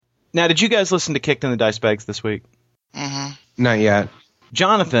Now, did you guys listen to Kicked in the Dice Bags this week? Mm-hmm. Not yet.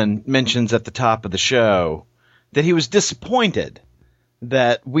 Jonathan mentions at the top of the show that he was disappointed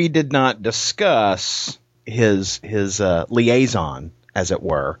that we did not discuss his liaison, as it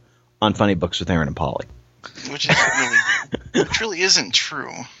were, on Funnybooks with Aron and Paulie. Which really isn't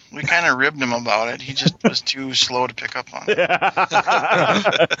true. We kind of ribbed him about it. He just was too slow to pick up on it.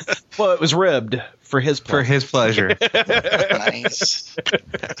 Well, it was ribbed for his pleasure. For his pleasure. Nice.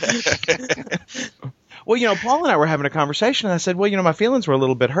 Well, Paul and I were having a conversation, and I said, well, my feelings were a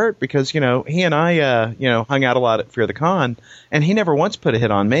little bit hurt because, he and I, hung out a lot at Fear the Con, and he never once put a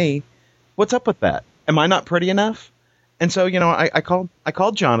hit on me. What's up with that? Am I not pretty enough? And so, I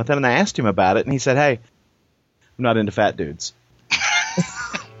called Jonathan, and I asked him about it, and he said, hey, I'm not into fat dudes.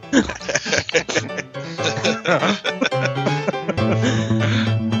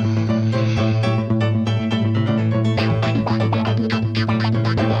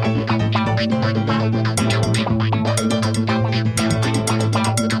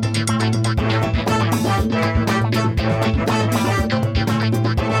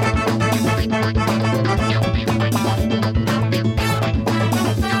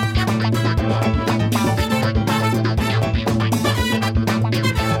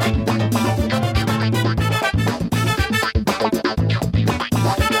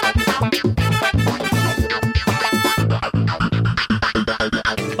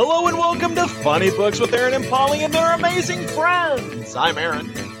 Funnybooks with Aron and Paulie and their amazing friends. I'm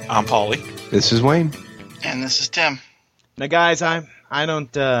Aron. I'm Paulie. This is Wayne. And this is Tim. Now, guys, I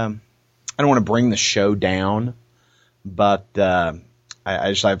don't want to bring the show down, but I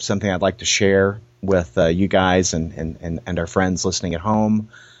just have something I'd like to share with you guys and our friends listening at home.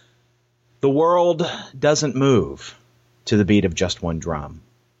 The world doesn't move to the beat of just one drum.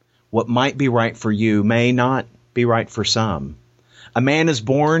 What might be right for you may not be right for some. A man is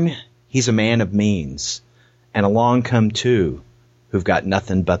born. He's a man of means, and along come two who've got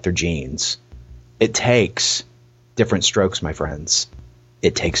nothing but their genes. It takes different strokes, my friends.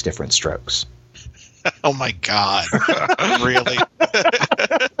 It takes different strokes. Oh, my God. Really?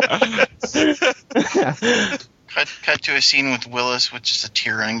 Cut to a scene with Willis with just a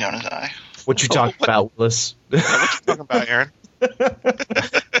tear running down his eye. What you talking about, Willis? What you talking about, Aron?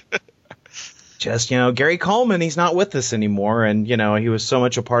 Just, Gary Coleman, he's not with us anymore, and, he was so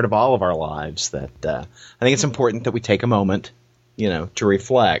much a part of all of our lives that I think it's important that we take a moment, to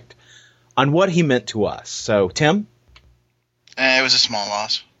reflect on what he meant to us. So, Tim? It was a small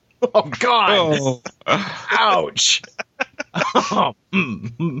loss. Oh, God! Oh. Ouch! Oh,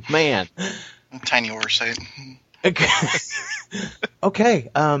 man. A tiny oversight.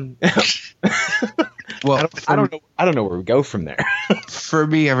 Okay. Well, I don't know where we go from there. For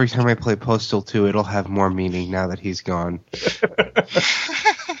me, every time I play Postal 2, it'll have more meaning now that he's gone.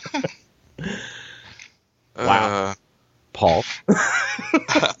 Wow. Paul?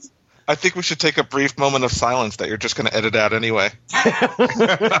 I think we should take a brief moment of silence that you're just going to edit out anyway.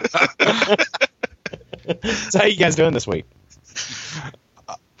 So how you guys doing this week?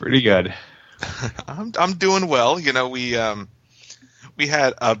 Pretty good. I'm doing well. We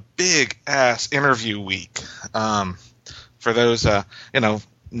had a big ass interview week. For those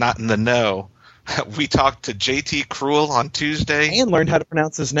not in the know, we talked to JT Cruel on Tuesday and learned how to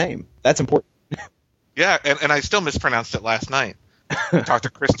pronounce his name. That's important. Yeah, and I still mispronounced it last night. We talked to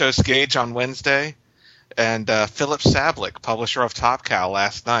Christos Gage on Wednesday, and Philip Sablick, publisher of Top Cow,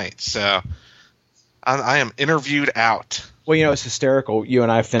 last night. So I am interviewed out. Well, it's hysterical. You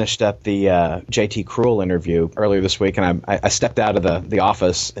and I finished up the JT Cruel interview earlier this week, and I stepped out of the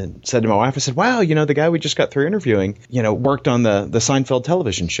office and said to my wife, I said, wow, the guy we just got through interviewing, worked on the Seinfeld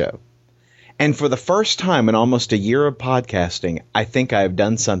television show. And for the first time in almost a year of podcasting, I think I've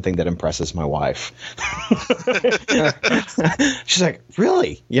done something that impresses my wife. She's like,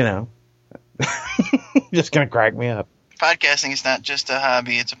 really? Just going to crack me up. Podcasting is not just a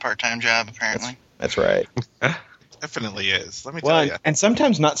hobby, it's a part-time job, apparently. That's right. Definitely is. Let me tell you. And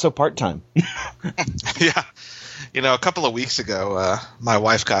sometimes not so part-time. Yeah. A couple of weeks ago, my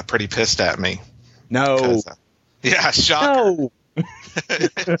wife got pretty pissed at me. No. Because, yeah, shocker. No.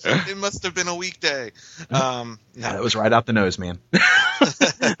 It must have been a weekday. No. That was right out the nose, man.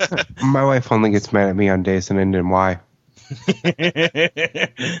 My wife only gets mad at me on days and end in Y.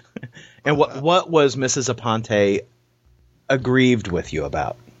 And what was Mrs. Aponte aggrieved with you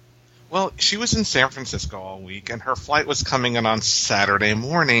about? Well, she was in San Francisco all week, and her flight was coming in on Saturday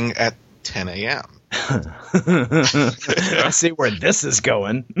morning at 10 a.m. I see where this is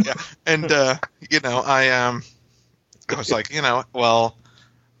going. Yeah, and I was like, well,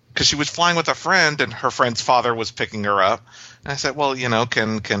 because she was flying with a friend, and her friend's father was picking her up, I said, well,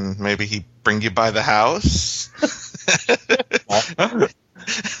 can maybe he bring you by the house?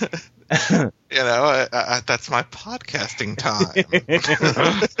 That's my podcasting time.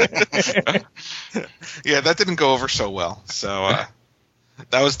 Yeah, that didn't go over so well. So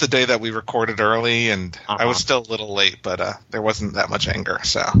that was the day that we recorded early, and I was still a little late, but there wasn't that much anger.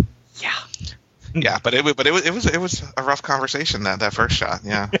 So yeah, but it was a rough conversation that first shot.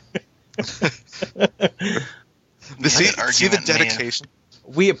 Yeah. See the dedication.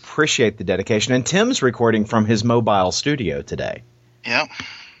 We appreciate the dedication, and Tim's recording from his mobile studio today. Yep.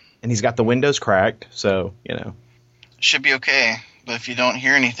 And he's got the windows cracked, so, Should be okay, but if you don't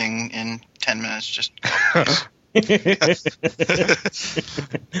hear anything in 10 minutes, just go. Yeah,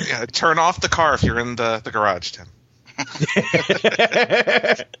 turn off the car if you're in the garage, Tim. You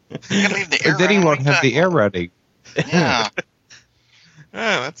gotta leave the air Then he running. won't have the air running. Yeah.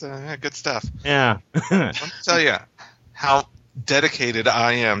 That's good stuff. Yeah. Let me tell you how dedicated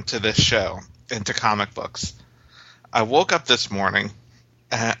I am to this show and to comic books. I woke up this morning,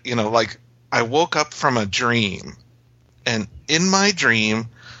 I woke up from a dream, and in my dream,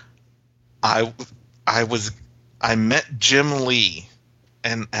 I met Jim Lee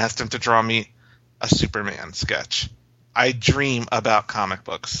and asked him to draw me a Superman sketch. I dream about comic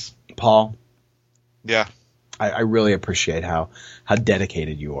books. Paul, Yeah. I really appreciate how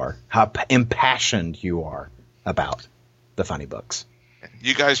dedicated you are, how impassioned you are about the funny books.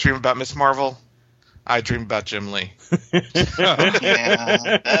 You guys dream about Miss Marvel. I dream about Jim Lee. Yeah,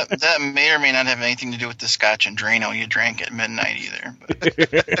 that may or may not have anything to do with the scotch and Drano you drank at midnight either.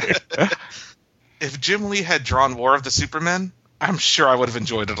 But. If Jim Lee had drawn War of the Supermen, I'm sure I would have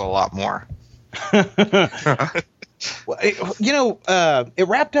enjoyed it a lot more. Well, it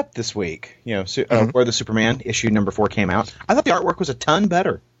wrapped up this week. Where the Superman issue number 4 came out. I thought the artwork was a ton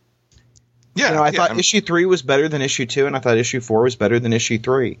better. Yeah, I thought issue 3 was better than issue 2, and I thought issue 4 was better than issue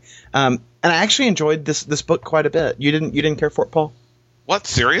 3. And I actually enjoyed this book quite a bit. You didn't care for it, Paul? What?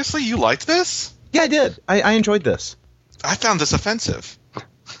 Seriously? You liked this? Yeah, I did. I enjoyed this. I found this offensive.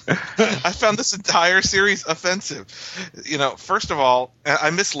 I found this entire series offensive. First of all, I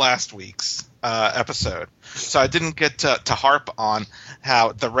missed last week's episode, so I didn't get to harp on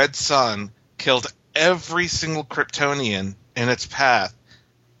how the Red Sun killed every single Kryptonian in its path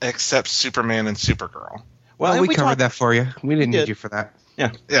except Superman and Supergirl. Well, we covered that for you. We didn't need you for that.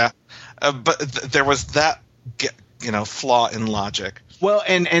 Yeah. But there was that, flaw in logic. Well,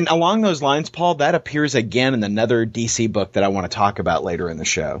 and along those lines, Paul, that appears again in another DC book that I want to talk about later in the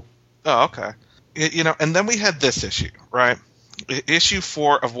show. Oh, okay. And then we had this issue, right? Issue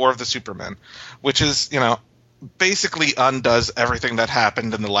 4 of War of the Supermen, which is, basically undoes everything that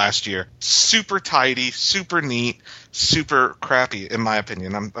happened in the last year. Super tidy, super neat, super crappy, in my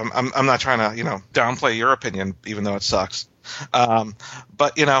opinion. I'm not trying to, downplay your opinion, even though it sucks.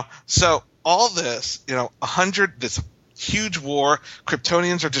 But, so all this, this huge war,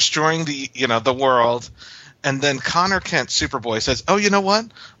 Kryptonians are destroying the world, and then Connor Kent, Superboy, says, oh, you know what?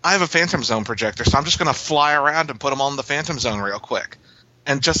 I have a Phantom Zone projector, so I'm just going to fly around and put them on the Phantom Zone real quick.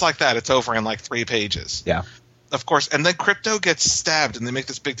 And just like that, it's over in like 3 pages. Yeah. Of course, and then Crypto gets stabbed, and they make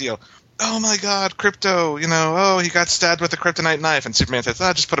this big deal. Oh, my God, Crypto, he got stabbed with a kryptonite knife. And Superman says,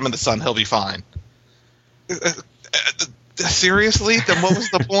 just put him in the sun, he'll be fine. Seriously? Then what was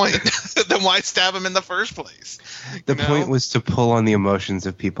the point? Then why stab him in the first place? The point was to pull on the emotions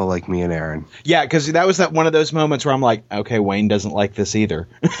of people like me and Aaron. Yeah, because that was one of those moments where I'm like, okay, Wayne doesn't like this either.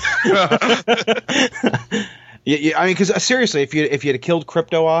 Yeah, I mean, because seriously, if you had killed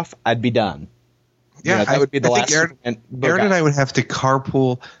Crypto off, I'd be done. Yeah, that would be the last. Aaron and I would have to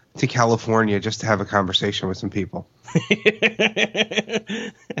carpool to California just to have a conversation with some people.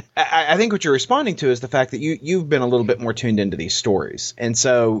 I think what you're responding to is the fact that you've been a little bit more tuned into these stories, and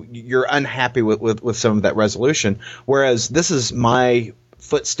so you're unhappy with some of that resolution. Whereas this is my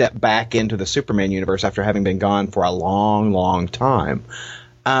footstep back into the Superman universe after having been gone for a long, long time.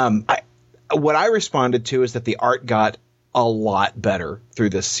 What I responded to is that the art got a lot better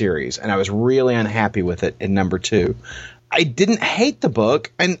through this series, and I was really unhappy with it in number 2. I didn't hate the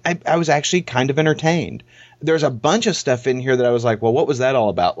book, and I was actually kind of entertained. There's a bunch of stuff in here that I was like, well, what was that all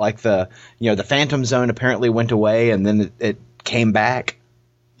about? Like the Phantom Zone apparently went away and then it came back.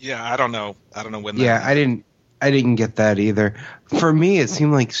 Yeah, I don't know when that happened. I didn't get that either. For me, it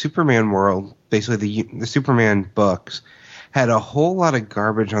seemed like Superman World, basically the Superman books, had a whole lot of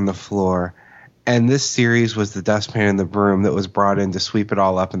garbage on the floor, And this series was the dustpan and the broom that was brought in to sweep it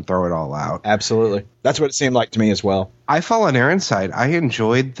all up and throw it all out. Absolutely. That's what it seemed like to me as well. I fall on Aron's side. I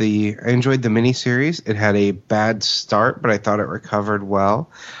enjoyed the miniseries. It had a bad start, but I thought it recovered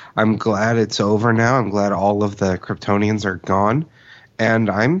well. I'm glad it's over now. I'm glad all of the Kryptonians are gone. And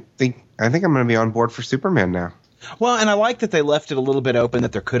I think I'm going to be on board for Superman now. Well, and I like that they left it a little bit open,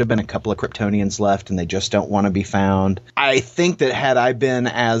 that there could have been a couple of Kryptonians left and they just don't want to be found. I think that had I been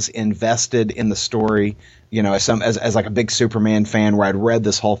as invested in the story, you know, as like a big Superman fan where I'd read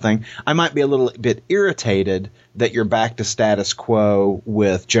this whole thing, I might be a little bit irritated that you're back to status quo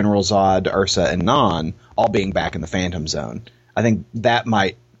with General Zod, Ursa, and Non all being back in the Phantom Zone. I think that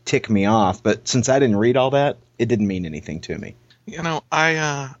might tick me off, but since I didn't read all that, it didn't mean anything to me. You know,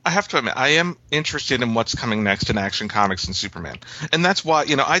 I have to admit, I am interested in what's coming next in Action Comics and Superman. And that's why,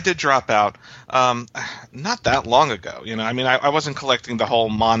 you know, I did drop out not that long ago. You know, I mean, I wasn't collecting the whole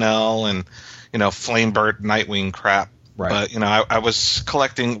Mon-El and, you know, Flamebird, Nightwing crap. Right. But, you know, I was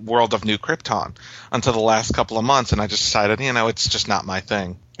collecting World of New Krypton until the last couple of months, and I just decided, you know, it's just not my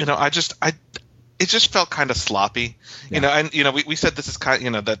thing. You know, it just felt kind of sloppy, you know, and, you know, we said this is kind of, you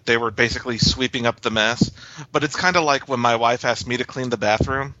know, that they were basically sweeping up the mess, but it's kind of like when my wife asked me to clean the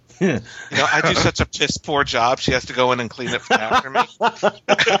bathroom. You know, I do such a piss poor job. She has to go in and clean it after me.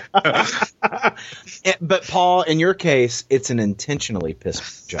 But Paul, in your case, it's an intentionally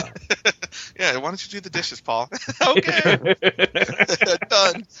piss poor job. Yeah, why don't you do the dishes, Paul? Okay,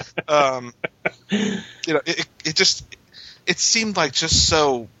 done. You know, it seemed like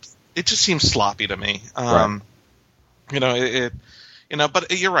it just seems sloppy to me. Right. You know,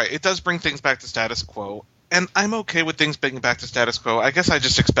 but you're right. It does bring things back to status quo. And I'm okay with things being back to status quo. I guess I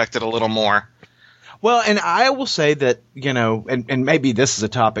just expected a little more. Well, and I will say that, you know, and maybe this is a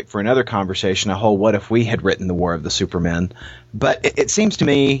topic for another conversation, a whole what if we had written the War of the Supermen. But it seems to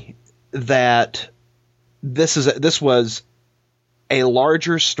me that this was a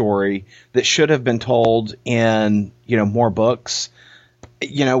larger story that should have been told in, you know, more books.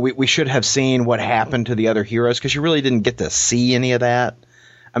 You know, we should have seen what happened to the other heroes, because you really didn't get to see any of that.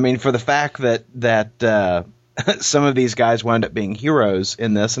 I mean, for the fact that some of these guys wound up being heroes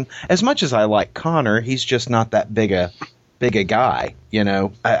in this, and as much as I like Connor, he's just not that big a guy. You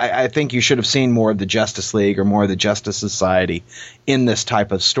know, I think you should have seen more of the Justice League or more of the Justice Society in this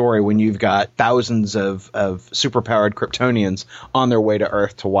type of story when you've got thousands of superpowered Kryptonians on their way to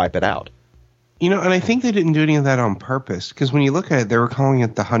Earth to wipe it out. You know, and I think they didn't do any of that on purpose, because when you look at it, they were calling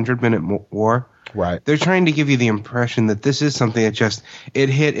it the 100-minute war. Right. They're trying to give you the impression that this is something that just, it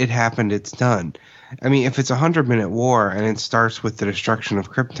hit, it happened, it's done. I mean, if it's a 100-minute war and it starts with the destruction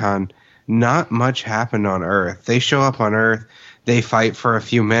of Krypton, not much happened on Earth. They show up on Earth, they fight for a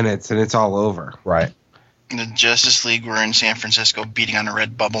few minutes, and it's all over. Right. The Justice League were in San Francisco beating on a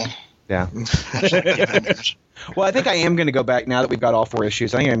red bubble. Yeah. Well, I think I am going to go back, now that we've got all 4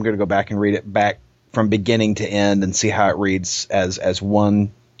 issues, I think I'm going to go back and read it back from beginning to end and see how it reads as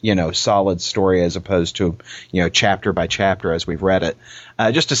one, you know, solid story as opposed to, you know, chapter by chapter as we've read it,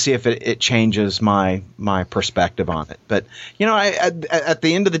 just to see if it changes my perspective on it. But, you know, at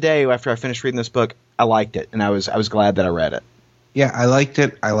the end of the day, after I finished reading this book, I liked it, and I was glad that I read it. Yeah, I liked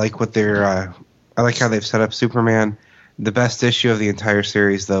it. I like what I like how they've set up Superman. The best issue of the entire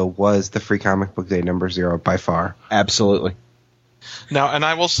series, though, was the Free Comic Book Day #0 by far. Absolutely. Now, and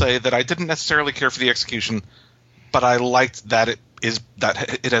I will say that I didn't necessarily care for the execution, but I liked that it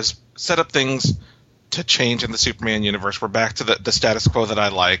has set up things to change in the Superman universe. We're back to the status quo that I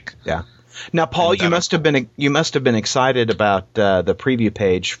like. Yeah. Now, Paul, you must have been excited about the preview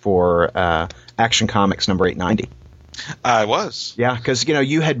page for Action Comics number 890. I was. Yeah, because, you know,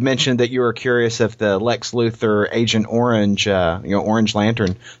 you had mentioned that you were curious if the Lex Luthor Agent Orange, Orange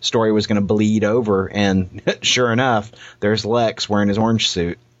Lantern story was going to bleed over, and sure enough, there's Lex wearing his orange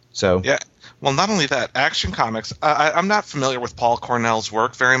suit. So yeah. Well, not only that, Action Comics. I'm not familiar with Paul Cornell's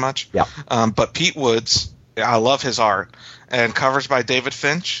work very much. Yeah. But Pete Woods, I love his art, and covers by David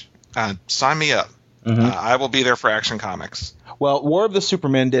Finch. Sign me up. Mm-hmm. I will be there for Action Comics. Well, War of the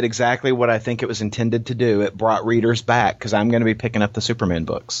Supermen did exactly what I think it was intended to do. It brought readers back, because I'm going to be picking up the Superman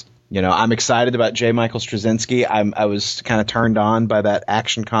books. You know, I'm excited about J. Michael Straczynski. I was kind of turned on by that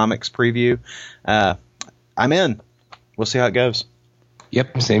Action Comics preview. I'm in. We'll see how it goes.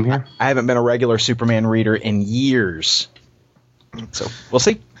 Yep, same here. I haven't been a regular Superman reader in years. So we'll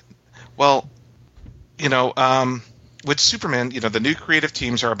see. Well, you know, with Superman, you know, the new creative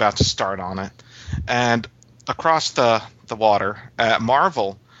teams are about to start on it. And across the water at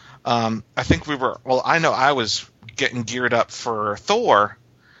Marvel, I think I know I was getting geared up for Thor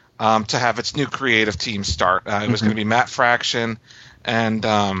to have its new creative team start. It was going to be Matt Fraction and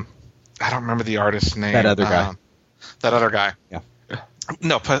I don't remember the artist's name. That other guy. That other guy. Yeah.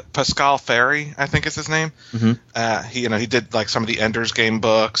 No, Pascal Ferry, I think is his name. Mm-hmm. He did like some of the Ender's Game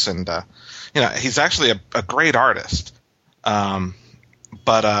books, and he's actually a great artist. But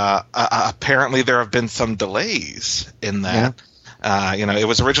apparently there have been some delays in that. Yeah. It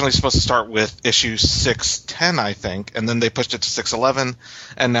was originally supposed to start with issue 610, I think, and then they pushed it to 611,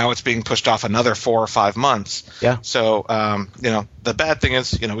 and now it's being pushed off another 4 or 5 months. Yeah. So, the bad thing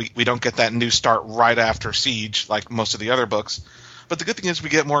is, we don't get that new start right after Siege like most of the other books. But the good thing is we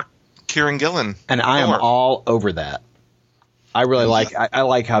get more Kieran Gillen. And I am all over that. I really I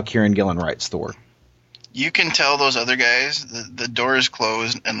like how Kieran Gillen writes Thor. You can tell those other guys the door is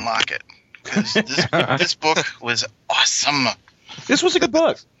closed and lock it. Because this book was awesome. This was a good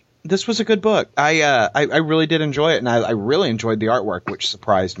book. I really did enjoy it, and I really enjoyed the artwork, which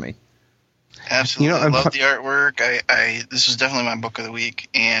surprised me. Absolutely. I love the artwork. This was definitely my book of the week,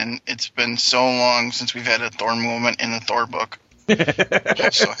 and it's been so long since we've had a Thor moment in a Thor book.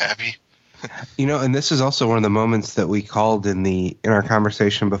 I'm so happy. And this is also one of the moments that we called in our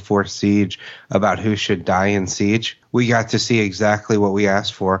conversation before Siege about who should die in Siege. We got to see exactly what we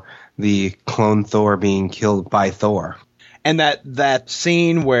asked for, the clone Thor being killed by Thor. And that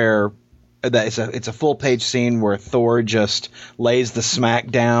scene where it's a full page scene where Thor just lays the smack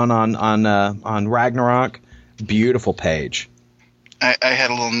down on Ragnarok. Beautiful page. I had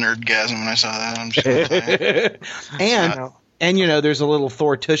a little nerdgasm when I saw that. I'm just gonna say. And there's a little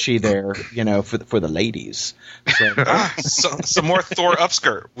Thor tushy there, for the ladies. So. Some more Thor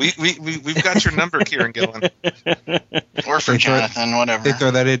upskirt. We've got your number, Kieran Gillen. Or for Jonathan, whatever. They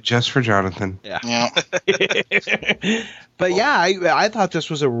throw that in just for Jonathan. Yeah. But yeah, I thought this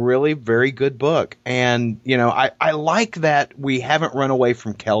was a really very good book, and I like that we haven't run away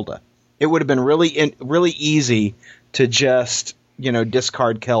from Kelda. It would have been really easy to just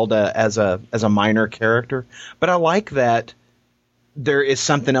discard Kelda as a minor character, but I like that there is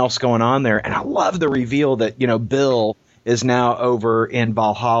something else going on there, and I love the reveal that Bill is now over in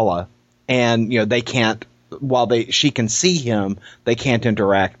Valhalla, and they can't, while she can see him, they can't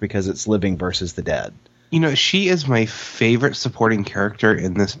interact because it's living versus the dead. She is my favorite supporting character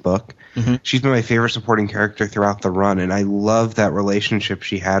in this book. Mm-hmm. She's been my favorite supporting character throughout the run, and I love that relationship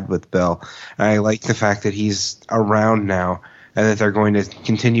she had with Bill. And I like the fact that he's around now, and that they're going to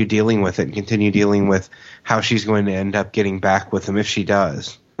continue dealing with it and continue dealing with how she's going to end up getting back with him if she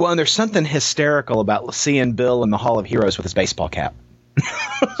does. Well, and there's something hysterical about seeing Bill in the Hall of Heroes with his baseball cap.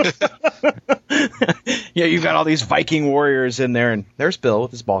 Yeah, you've got all these Viking warriors in there, and there's Bill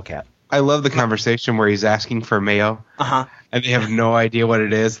with his ball cap. I love the conversation where he's asking for mayo. Uh-huh. And they have no idea what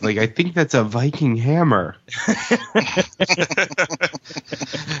it is. Like, I think that's a Viking hammer.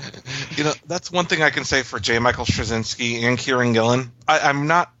 That's one thing I can say for J. Michael Straczynski and Kieran Gillen. I'm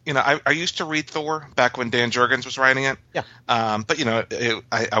not, I used to read Thor back when Dan Jurgens was writing it. Yeah. But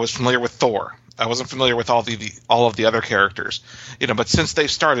I was familiar with Thor. I wasn't familiar with all of the other characters. But since they've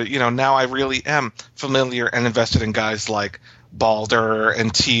started, now I really am familiar and invested in guys like Balder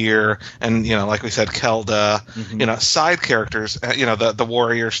and Tyr and like we said, Kelda, mm-hmm. Side characters, the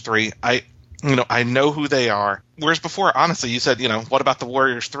Warriors 3. I know who they are. Whereas before, honestly, you said, what about the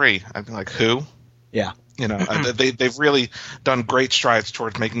Warriors 3? I'd be like, who? Yeah. They've really done great strides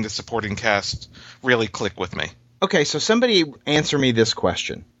towards making the supporting cast really click with me. Okay, so somebody answer me this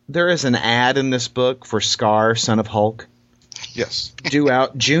question. There is an ad in this book for Scar, Son of Hulk. Yes. Due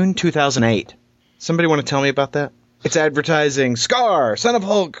out June 2008. Somebody want to tell me about that? It's advertising Scar, Son of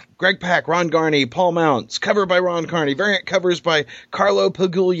Hulk, Greg Pak, Ron Garney, Paul Mounts, cover by Ron Garney, variant covers by Carlo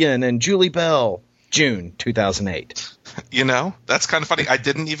Pagulian and Julie Bell. June 2008. That's kind of funny. I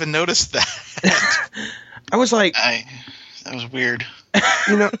didn't even notice that. I was like... that was weird.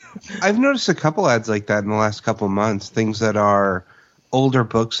 I've noticed a couple ads like that in the last couple of months. Things that are older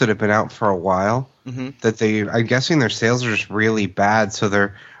books that have been out for a while. Mm-hmm. That I'm guessing their sales are just really bad, so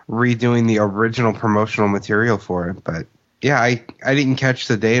they're redoing the original promotional material for it. But yeah, I didn't catch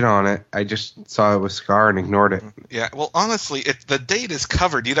the date on it. I just saw it was Scar and ignored it. Yeah, well, honestly, the date is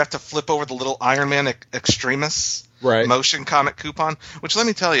covered. You'd have to flip over the little Iron Man Extremis motion comic coupon, which let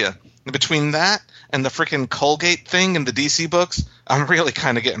me tell you, between that and the freaking Colgate thing in the DC books, I'm really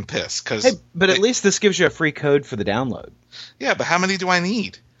kind of getting pissed. But at least this gives you a free code for the download. Yeah, but how many do I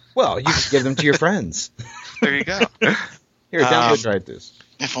need? Well, you can give them to your friends. There you go. Here, download this.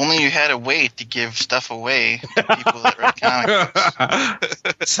 If only you had a way to give stuff away to people that read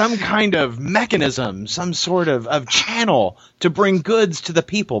comics. Some kind of mechanism, some sort of channel to bring goods to the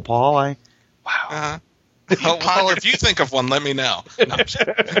people, Paul. Wow. Well, if you think of one, let me know. No,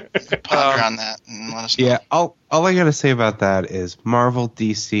 ponder on that and let us know. Yeah, all I got to say about that is Marvel,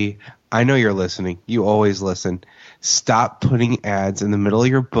 DC, I know you're listening. You always listen. Stop putting ads in the middle of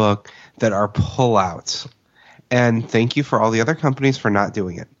your book that are pullouts. And thank you for all the other companies for not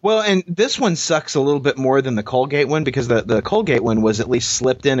doing it. Well, and this one sucks a little bit more than the Colgate one because the Colgate one was at least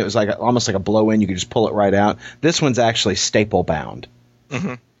slipped in. It was almost like a blow-in. You could just pull it right out. This one's actually staple bound.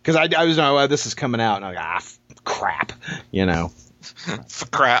 Because I was like, well, this is coming out, and I'm like, crap, For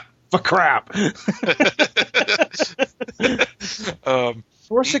crap. For crap.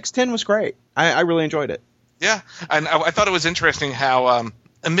 4610 was great. I really enjoyed it. Yeah, and I thought it was interesting how,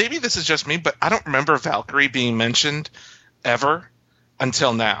 and maybe this is just me, but I don't remember Valkyrie being mentioned ever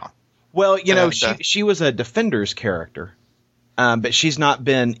until now. Well, she was a Defenders character, but she's not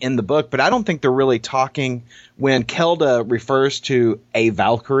been in the book. But I don't think they're really talking when Kelda refers to a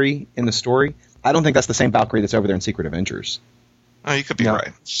Valkyrie in the story. I don't think that's the same Valkyrie that's over there in Secret Avengers. Oh, you could be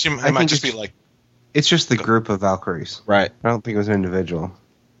right. It might just be like... It's just the group of Valkyries. Right. I don't think it was an individual.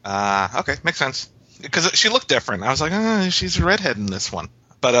 Okay, makes sense. Because she looked different. I was like, she's a redhead in this one.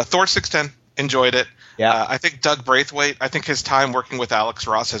 But Thor 610, enjoyed it. Yeah. I think Doug Braithwaite, I think his time working with Alex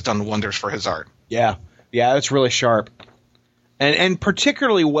Ross has done wonders for his art. Yeah. Yeah, it's really sharp. And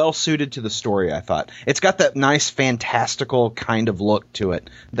particularly well suited to the story, I thought. It's got that nice fantastical kind of look to it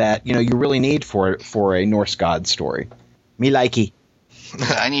that, you really need for a Norse god story. Me likey.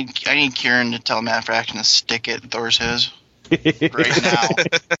 I need Kieran to tell Matt Fraction to stick it Thor's his right now.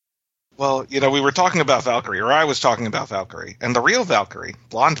 Well, we were talking about Valkyrie, or I was talking about Valkyrie, and the real Valkyrie,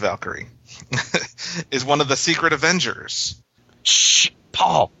 blonde Valkyrie, is one of the Secret Avengers. Shh,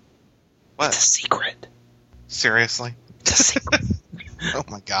 Paul. What? It's a secret. Seriously? It's a secret. Oh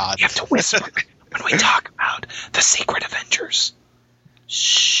my God! You have to whisper when we talk about the Secret Avengers.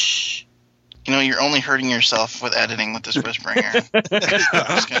 Shh. You're only hurting yourself with editing with this whispering, Aaron. I'm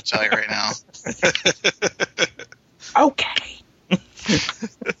just going to tell you right now. Okay.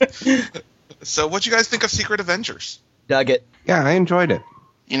 So, what'd you guys think of Secret Avengers? Dug it. Yeah, I enjoyed it.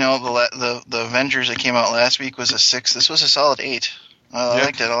 The Avengers that came out last week was a 6. This was a solid 8. I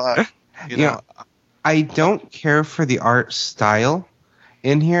liked it a lot. I don't care for the art style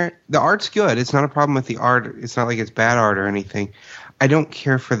in here. The art's good. It's not a problem with the art. It's not like it's bad art or anything. I don't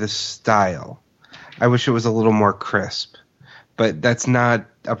care for the style. I wish it was a little more crisp. But that's not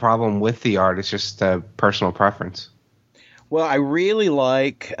a problem with the art. It's just a personal preference. Well, I really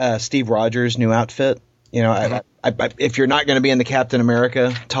like Steve Rogers' new outfit. If you're not going to be in the Captain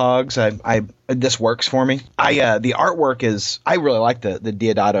America togs, this works for me. The artwork is, I really like the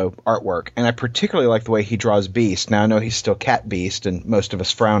Diodato artwork, and I particularly like the way he draws Beast. Now I know he's still Cat Beast, and most of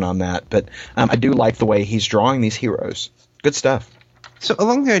us frown on that, but I do like the way he's drawing these heroes. Good stuff. So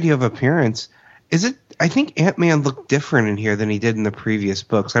along the idea of appearance, I think Ant-Man looked different in here than he did in the previous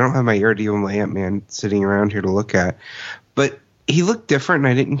books. I don't have my Iridium Ant-Man sitting around here to look at, but he looked different,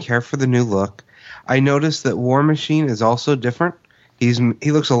 and I didn't care for the new look. I noticed that War Machine is also different. He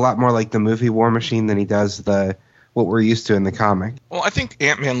looks a lot more like the movie War Machine than he does what we're used to in the comic. Well, I think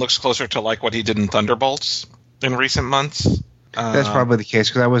Ant-Man looks closer to like what he did in Thunderbolts in recent months. That's probably the case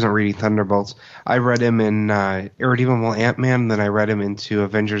because I wasn't reading Thunderbolts. I read him in Irredeemable Ant-Man, then I read him into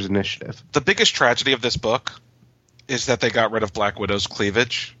Avengers Initiative. The biggest tragedy of this book is that they got rid of Black Widow's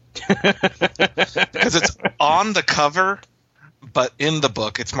cleavage. Because it's on the cover, but in the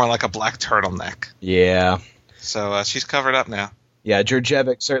book, it's more like a black turtleneck. Yeah. So she's covered up now. Yeah,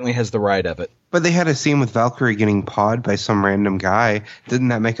 Djurjevic certainly has the right of it. But they had a scene with Valkyrie getting pawed by some random guy. Didn't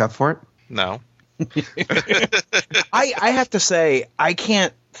that make up for it? No. I have to say, I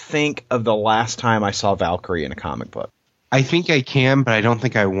can't think of the last time I saw Valkyrie in a comic book. I think I can, but I don't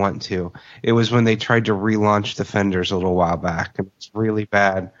think I want to. It was when they tried to relaunch Defenders a little while back, and it's really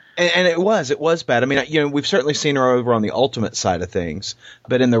bad. And it was bad. I mean, we've certainly seen her over on the Ultimate side of things,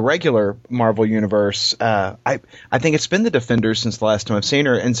 but in the regular Marvel universe, I think it's been the Defenders since the last time I've seen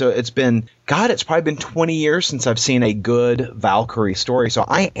her, and so it's probably been 20 years since I've seen a good Valkyrie story. So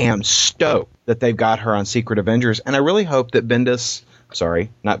I am stoked that they've got her on Secret Avengers, and I really hope that Brubaker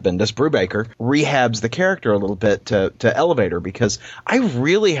rehabs the character a little bit to elevate her, because I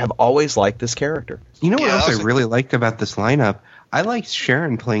really have always liked this character. You know what else I really liked about this lineup? I liked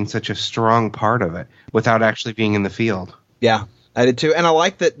Sharon playing such a strong part of it without actually being in the field. Yeah, I did too. And I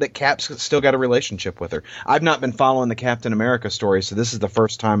like that Cap's still got a relationship with her. I've not been following the Captain America story, so this is the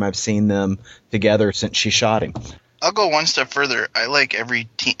first time I've seen them together since she shot him. I'll go one step further. I like every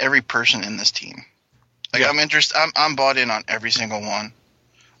person in this team. Like, yeah. I'm interested. I'm bought in on every single one.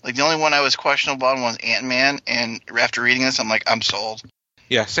 Like, the only one I was questionable on was Ant-Man, and after reading this, I'm like, I'm sold.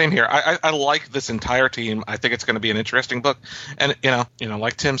 Yeah, same here. I like this entire team. I think it's going to be an interesting book. And,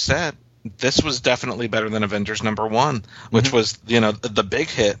 like Tim said, this was definitely better than Avengers #1, which was, the big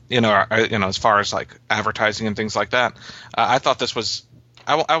hit, as far as like advertising and things like that. I thought this was,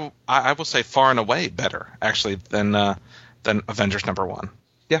 I will say far and away better, actually, than Avengers #1.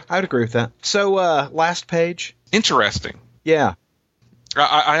 Yeah, I would agree with that. So, last page. Interesting. Yeah.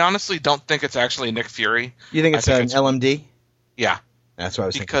 I honestly don't think it's actually Nick Fury. You think it's an LMD? Yeah. That's what I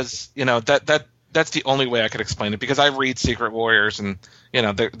was thinking. Because, that's the only way I could explain it, because I read Secret Warriors and,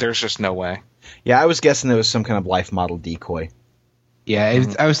 there's just no way. Yeah, I was guessing there was some kind of life model decoy. Yeah,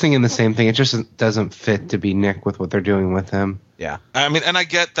 I was thinking the same thing. It just doesn't fit to be Nick with what they're doing with him. Yeah. I mean, and I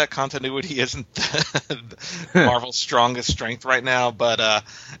get that continuity isn't Marvel's strongest strength right now, but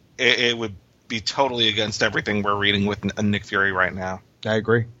it would be totally against everything we're reading with Nick Fury right now. I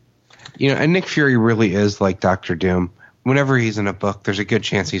agree. And Nick Fury really is like Doctor Doom. Whenever he's in a book, there's a good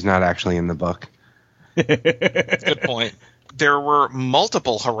chance he's not actually in the book. Good point. There were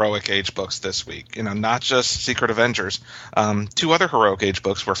multiple Heroic Age books this week, not just Secret Avengers. 2 other Heroic Age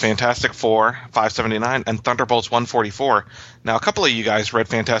books were Fantastic Four 579 and Thunderbolts 144. Now, a couple of you guys read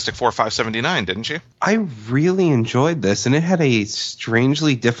Fantastic Four 579, didn't you? I really enjoyed this, and it had a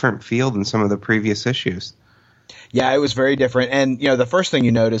strangely different feel than some of the previous issues. Yeah, it was very different. And, the first thing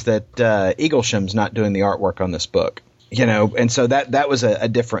you note is that Eaglesham's not doing the artwork on this book. And so that was a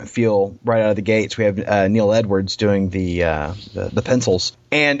different feel right out of the gates. We have Neil Edwards doing the pencils,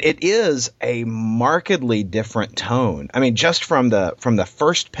 and it is a markedly different tone. I mean, just from the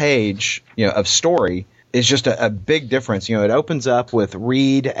first page, of story is just a big difference. It opens up with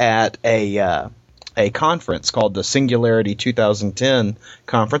Reed at a conference called the Singularity 2010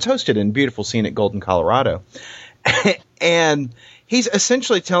 conference, hosted in beautiful scenic Golden, Colorado, and he's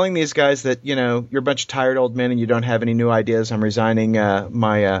essentially telling these guys that, you're a bunch of tired old men and you don't have any new ideas. I'm resigning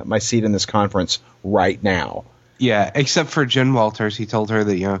my seat in this conference right now. Yeah, except for Jen Walters. He told her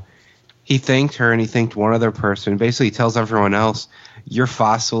that, he thanked her and he thanked one other person. Basically, he tells everyone else, you're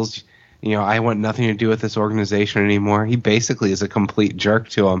fossils. I want nothing to do with this organization anymore. He basically is a complete jerk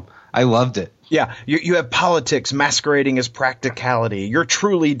to him. I loved it. Yeah, you have politics masquerading as practicality. You're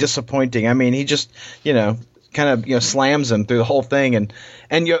truly disappointing. I mean, he just, kind of slams him through the whole thing, and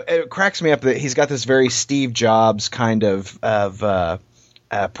it cracks me up that he's got this very Steve Jobs kind of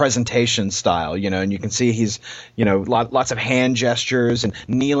presentation style, and you can see he's lots of hand gestures and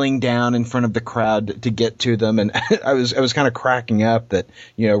kneeling down in front of the crowd to get to them, and I was kind of cracking up that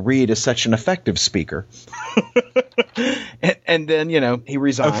Reed is such an effective speaker, and then he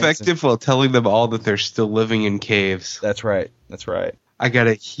resigns. Effective while telling them all that they're still living in caves. That's right. I got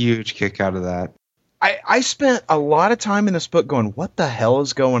a huge kick out of that. I spent a lot of time in this book going, what the hell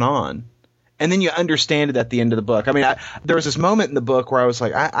is going on? And then you understand it at the end of the book. I mean, there was this moment in the book where I was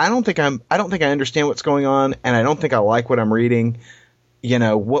like, I don't think I understand what's going on, and I don't think I like what I'm reading.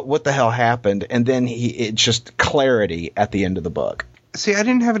 What the hell happened? And then it's just clarity at the end of the book. See, I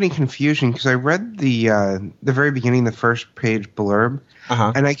didn't have any confusion because I read the very beginning, the first page blurb,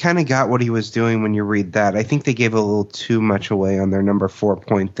 and I kind of got what he was doing when you read that. I think they gave a little too much away on their number 4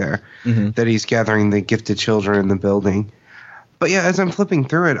 point there, that he's gathering the gifted children in the building. But yeah, as I'm flipping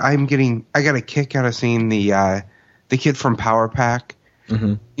through it, I got a kick out of seeing the kid from Power Pack.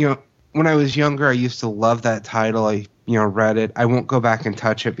 When I was younger, I used to love that title. I read it. I won't go back and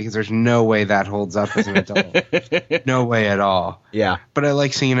touch it because there's no way that holds up as an adult. No way at all. Yeah. But I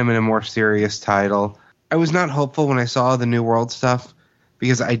like seeing him in a more serious title. I was not hopeful when I saw the New World stuff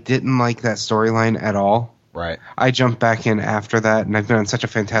because I didn't like that storyline at all. Right. I jumped back in after that, and I've been on such a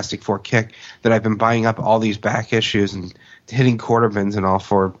Fantastic Four kick that I've been buying up all these back issues and hitting quarter bins and all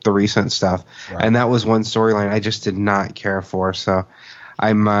for the recent stuff. Right. And that was one storyline I just did not care for. So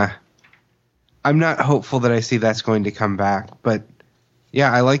I'm not hopeful that I see that's going to come back. But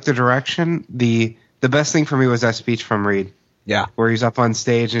yeah, I like the direction. The best thing for me was that speech from Reed. Yeah. Where he's up on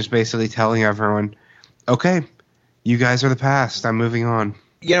stage and is basically telling everyone, okay, you guys are the past. I'm moving on.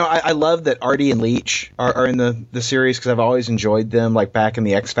 I love that Artie and Leach are in the series because I've always enjoyed them, like back in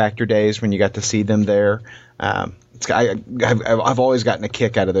the X Factor days when you got to see them there. I've always gotten a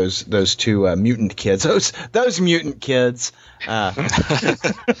kick out of those two mutant kids. Those mutant kids. But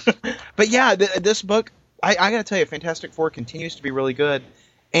yeah, this book, I got to tell you, Fantastic Four continues to be really good.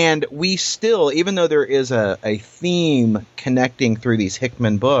 And we still, even though there is a theme connecting through these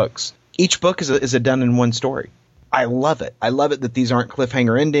Hickman books, each book is a done in one story. I love it. I love it that these aren't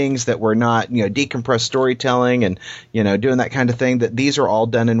cliffhanger endings, that we're not, decompressed storytelling and, doing that kind of thing, that these are all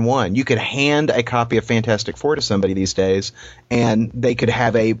done in one. You could hand a copy of Fantastic Four to somebody these days and they could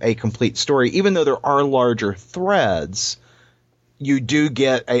have a complete story. Even though there are larger threads, you do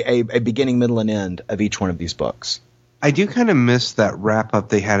get a beginning, middle, and end of each one of these books. I do kind of miss that wrap up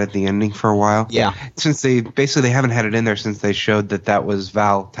they had at the ending for a while. Yeah. Since they haven't had it in there since they showed that was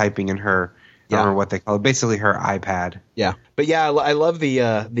Val typing in her, or what they call it, basically her iPad. Yeah. But yeah, I love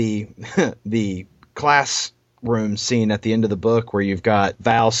the the classroom scene at the end of the book where you've got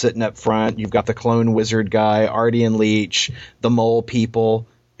Val sitting up front, you've got the clone wizard guy, Artie and Leech, the mole people,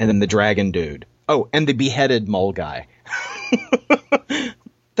 and then the dragon dude. Oh, and the beheaded mole guy.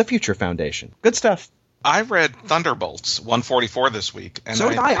 The Future Foundation. Good stuff. I read Thunderbolts 144 this week. And so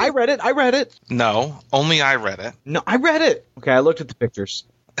did I. I read it. No, only I read it. No, I read it. Okay, I looked at the pictures.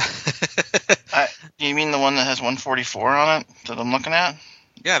 You mean the one that has 144 on it that I'm looking at?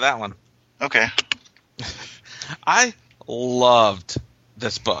 Yeah, that one. Okay. I loved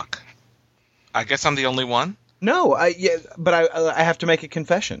this book. I guess I'm the only one? No, but I have to make a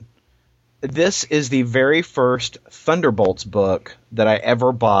confession. This is the very first Thunderbolts book that I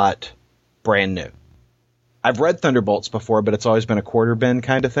ever bought brand new. I've read Thunderbolts before, but it's always been a quarter bin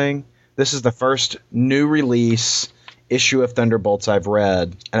kind of thing. This is the first new release issue of Thunderbolts I've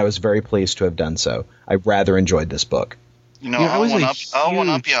read, and I was very pleased to have done so. I rather enjoyed this book. I'll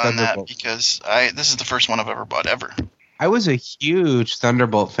one-up you on that because this is the first one I've ever bought ever. I was a huge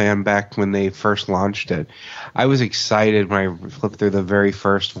Thunderbolt fan back when they first launched it. I was excited when I flipped through the very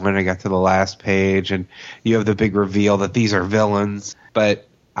first one. I got to the last page, and you have the big reveal that these are villains. But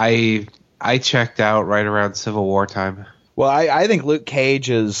I checked out right around Civil War time. Well, I think Luke Cage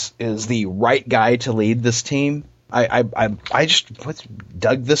is the right guy to lead this team. I just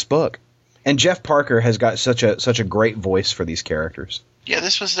dug this book, and Jeff Parker has got such a great voice for these characters. Yeah,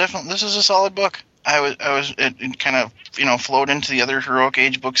 this was a solid book. It kind of flowed into the other Heroic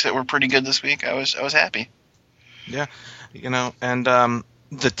Age books that were pretty good this week. I was happy. Yeah, and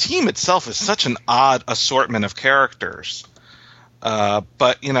the team itself is such an odd assortment of characters,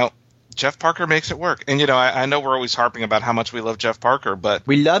 but Jeff Parker makes it work. And I know we're always harping about how much we love Jeff Parker, but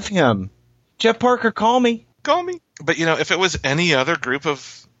we love him. Jeff Parker, call me. But if it was any other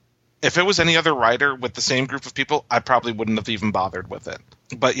writer with the same group of people, I probably wouldn't have even bothered with it.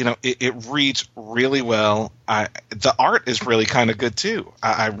 But it reads really well. The art is really kind of good too.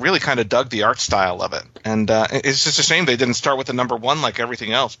 I really kind of dug the art style of it, and it's just a shame they didn't start with the number one like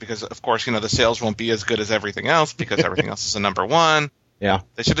everything else, because of course the sales won't be as good as everything else because everything else is a number one. Yeah,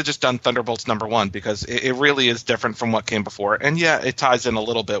 they should have just done Thunderbolts number one because it really is different from what came before, and yeah, it ties in a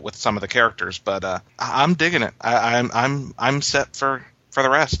little bit with some of the characters. But I'm digging it. I'm set for the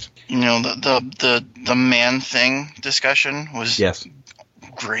rest. The man thing discussion was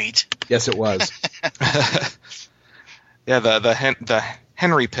great. Yes, it was. Yeah, the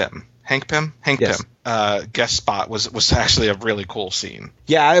Henry Pym, Hank Pym, yes. Pym guest spot was actually a really cool scene.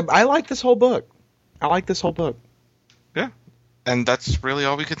 Yeah, I like this whole book. Yeah. And that's really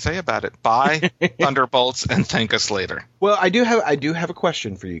all we can say about it. Buy Thunderbolts and thank us later. Well, I do have a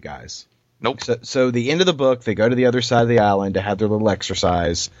question for you guys. Nope. So the end of the book, they go to the other side of the island to have their little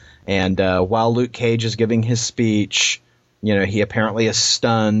exercise, and while Luke Cage is giving his speech, he apparently is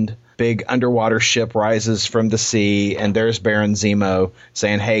stunned. Big underwater ship rises from the sea, and there's Baron Zemo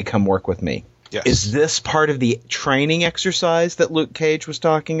saying, "Hey, come work with me." Yes. Is this part of the training exercise that Luke Cage was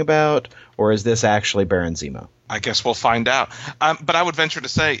talking about, or is this actually Baron Zemo? I guess we'll find out. But I would venture to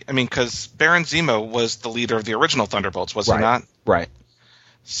say, because Baron Zemo was the leader of the original Thunderbolts, was he not? Right.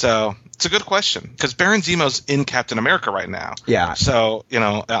 So it's a good question, because Baron Zemo's in Captain America right now. Yeah. So,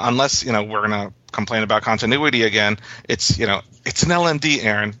 unless, we're going to complain about continuity again, it's an LMD,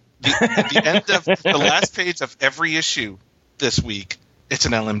 Aaron. At the end of the last page of every issue this week, it's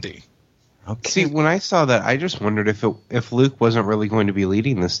an LMD. Okay. See, when I saw that, I just wondered if Luke wasn't really going to be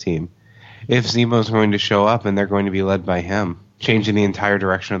leading this team. If Zemo's going to show up and they're going to be led by him, changing the entire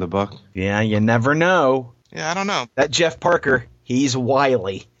direction of the book. Yeah, you never know. Yeah, I don't know. That Jeff Parker, he's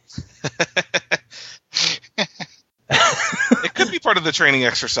wily. It could be part of the training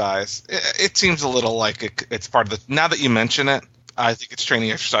exercise. It seems a little like it's part of the... Now that you mention it, I think it's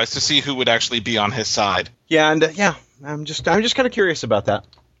training exercise to see who would actually be on his side. Yeah, and I'm just kind of curious about that.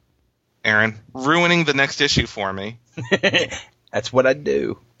 Aaron, ruining the next issue for me. That's what I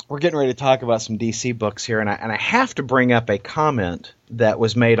do. We're getting ready to talk about some DC books here, and I have to bring up a comment that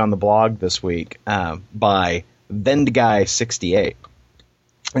was made on the blog this week by Vendguy68.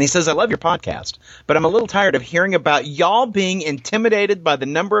 And he says, "I love your podcast, but I'm a little tired of hearing about y'all being intimidated by the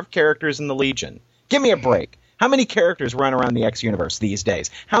number of characters in the Legion. Give me a break. How many characters run around the X universe these days?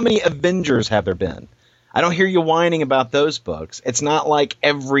 How many Avengers have there been? I don't hear you whining about those books. It's not like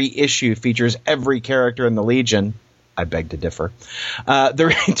every issue features every character in the Legion. I beg to differ.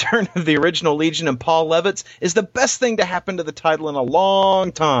 The return of the original Legion and Paul Levitz is the best thing to happen to the title in a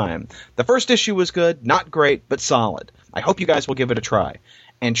long time. The first issue was good, not great, but solid. I hope you guys will give it a try.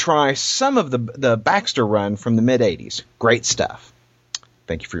 And try some of the Baxter run from the mid-'80s. Great stuff.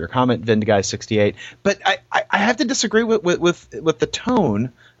 Thank you for your comment, Vendaguy68. But I have to disagree with the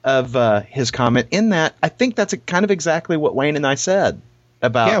tone of his comment in that I think that's kind of exactly what Wayne and I said.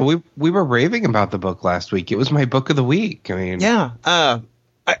 About, yeah, we were raving about the book last week. It was my book of the week. I mean, yeah.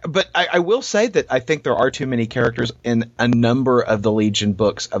 But I will say that I think there are too many characters in a number of the Legion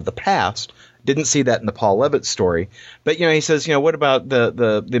books of the past. Didn't see that in the Paul Levitz story. But, he says, what about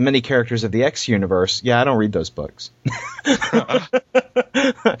the many characters of the X universe? Yeah, I don't read those books.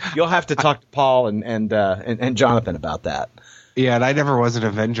 You'll have to talk to Paul and Jonathan about that. Yeah, and I never was an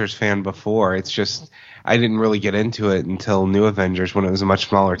Avengers fan before. It's just I didn't really get into it until New Avengers when it was a much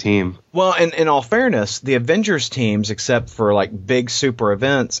smaller team. Well, in all fairness, the Avengers teams, except for like big super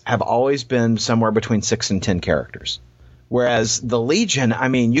events, have always been somewhere between 6 and 10 characters. Whereas the Legion, I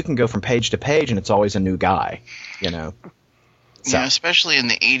mean, you can go from page to page and it's always a new guy, So. Yeah, especially in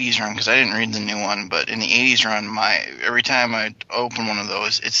the 80s run, because I didn't read the new one, but in the 80s run, every time I open one of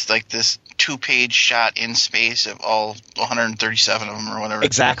those, it's like this 2-page shot in space of all 137 of them or whatever.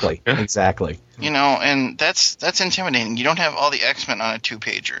 Exactly. And that's intimidating. You don't have all the X-Men on a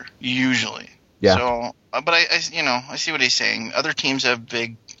 2-pager, usually. Yeah. So, but I see what he's saying. Other teams have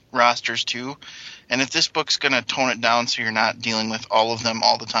big rosters too, and if this book's going to tone it down so you're not dealing with all of them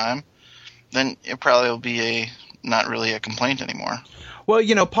all the time, then it probably will be not really a complaint anymore. Well,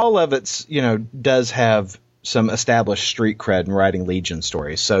 Paul Levitz, does have some established street cred in writing Legion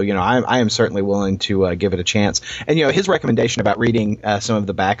stories. So, I am certainly willing to give it a chance. And, his recommendation about reading some of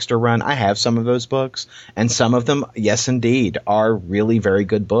the Baxter run, I have some of those books. And some of them, yes, indeed, are really very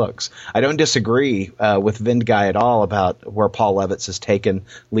good books. I don't disagree with Vendaguy at all about where Paul Levitz has taken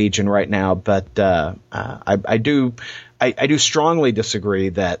Legion right now. But I do strongly disagree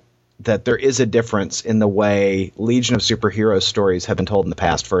that there is a difference in the way Legion of Superheroes stories have been told in the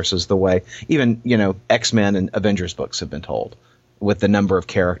past versus the way even, X-Men and Avengers books have been told with the number of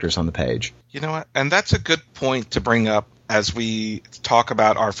characters on the page. You know what? And that's a good point to bring up as we talk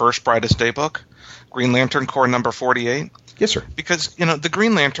about our first Brightest Day book, Green Lantern Corps number 48. Yes, sir. Because, the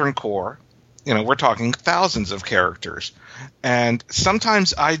Green Lantern Corps, we're talking thousands of characters. And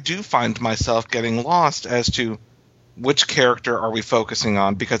sometimes I do find myself getting lost as to which character are we focusing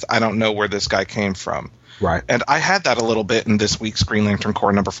on because I don't know where this guy came from. Right. And I had that a little bit in this week's Green Lantern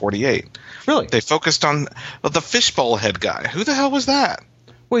Corps number 48. Really? They focused on the fishbowl head guy. Who the hell was that?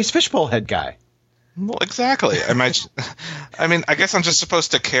 Well, he's fishbowl head guy. Well, exactly. I mean, I guess I'm just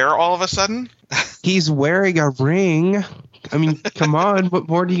supposed to care all of a sudden? He's wearing a ring. I mean, come on. What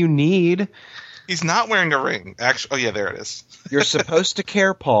more do you need? He's not wearing a ring. Actually, oh, yeah, there it is. You're supposed to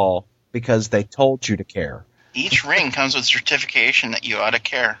care, Paul, because they told you to care. Each ring comes with certification that you ought to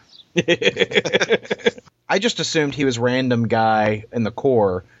care. I just assumed he was random guy in the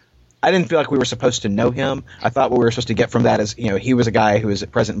Corps. I didn't feel like we were supposed to know him. I thought what we were supposed to get from that is, he was a guy who was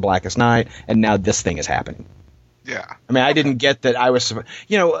present in Blackest Night, and now this thing is happening. Yeah. I mean, I didn't get that I was,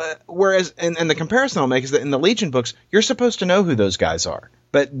 whereas, and the comparison I'll make is that in the Legion books, you're supposed to know who those guys are.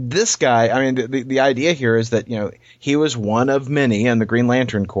 But this guy, I mean, the idea here is that, he was one of many in the Green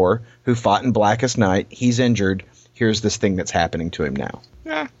Lantern Corps who fought in Blackest Night. He's injured. Here's this thing that's happening to him now.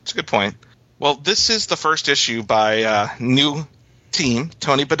 Yeah, that's a good point. Well, this is the first issue by new team,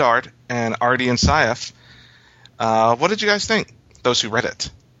 Tony Bedard and Artie and Saif. What did you guys think, those who read it?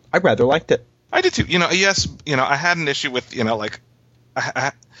 I rather liked it. I did too. Yes, I had an issue with,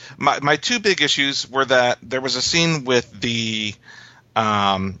 my two big issues were that there was a scene with the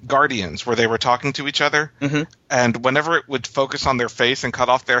Guardians where they were talking to each other, and whenever it would focus on their face and cut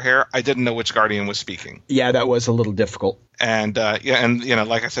off their hair, I didn't know which Guardian was speaking. Yeah, that was a little difficult. And like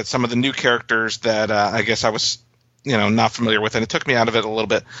I said, some of the new characters that I guess I was not familiar with, and it took me out of it a little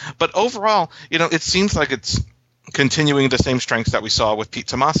bit. But overall, it seems like it's continuing the same strengths that we saw with Pete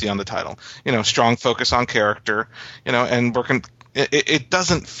Tomasi on the title. Strong focus on character, and working. It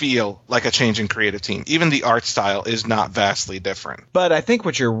doesn't feel like a change in creative team. Even the art style is not vastly different. But I think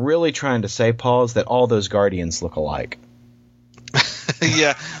what you're really trying to say, Paul, is that all those Guardians look alike.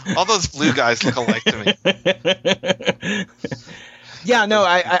 Yeah, all those blue guys look alike to me. Yeah, no,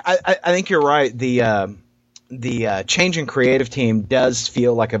 I think you're right. The change in creative team does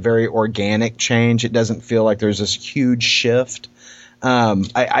feel like a very organic change. It doesn't feel like there's this huge shift.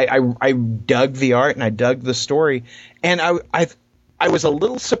 I dug the art and I dug the story, and I was a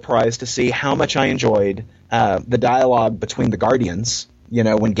little surprised to see how much I enjoyed the dialogue between the Guardians.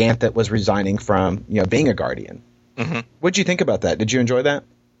 When Ganthet was resigning from being a Guardian, What'd you think about that? Did you enjoy that?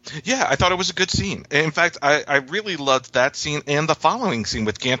 Yeah, I thought it was a good scene. In fact, I really loved that scene and the following scene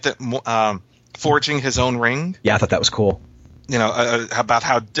with Ganthet forging his own ring. Yeah, I thought that was cool. You know, about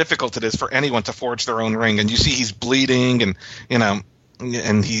how difficult it is for anyone to forge their own ring, and you see he's bleeding, and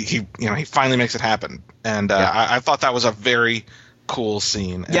and he finally makes it happen. And I thought that was a very cool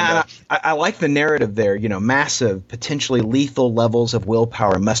scene. Yeah, and I like the narrative there. Massive, potentially lethal levels of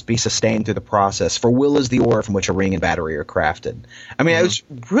willpower must be sustained through the process. For will is the ore from which a ring and battery are crafted. I mean, it was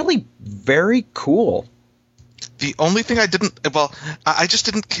really very cool. The only thing I just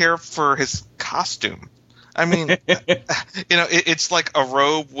didn't care for his costume. I mean, it's like a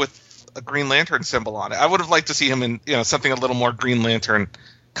robe with a Green Lantern symbol on it. I would have liked to see him in something a little more Green Lantern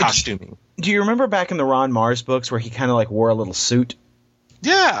costuming. Do you remember back in the Ron Mars books where he kind of like wore a little suit?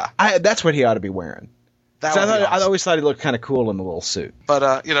 Yeah, that's what he ought to be wearing. I always thought he looked kind of cool in the little suit.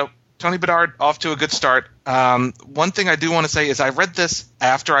 But Tony Bedard off to a good start. One thing I do want to say is I read this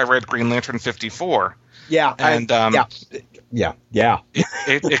after I read Green Lantern 54. Yeah, and yeah.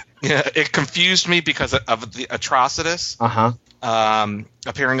 It confused me because of the Atrocitus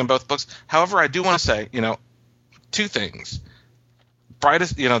appearing in both books. However, I do want to say, two things.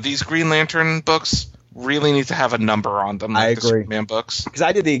 Brightest, these Green Lantern books really need to have a number on them. Like I agree. The Superman books. Because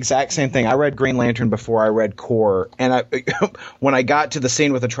I did the exact same thing. I read Green Lantern before I read Core, and when I got to the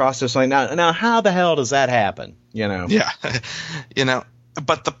scene with Atrocitus, I'm like, now how the hell does that happen? Yeah,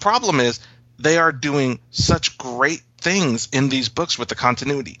 But the problem is they are doing such great things in these books with the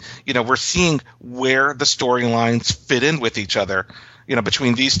continuity. We're seeing where the storylines fit in with each other.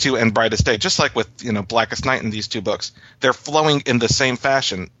 Between these two and Brightest Day, just like with Blackest Night in these two books, they're flowing in the same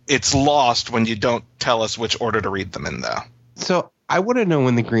fashion. It's lost when you don't tell us which order to read them in, though. So I want to know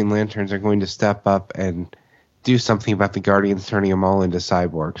when the Green Lanterns are going to step up and do something about the Guardians turning them all into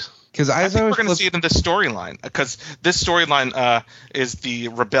cyborgs. Because I think we're going to see it in this storyline. Because this storyline is the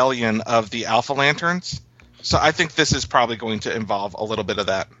rebellion of the Alpha Lanterns. So I think this is probably going to involve a little bit of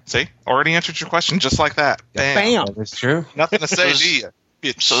that. See? Already answered your question just like that. Bam. That's true. Nothing to say, do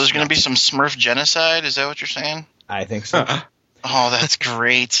you? So there's going to be some Smurf genocide? Is that what you're saying? I think so. Oh, that's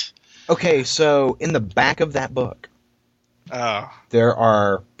great. Okay, so in the back of that book, there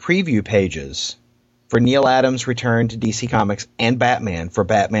are preview pages for Neil Adams' return to DC Comics and Batman for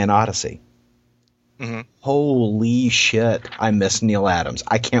Batman Odyssey. Mm-hmm. Holy shit, I miss Neil Adams.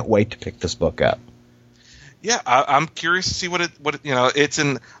 I can't wait to pick this book up. Yeah, I'm curious to see what it's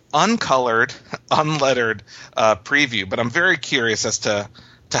an uncolored, unlettered preview, but I'm very curious as to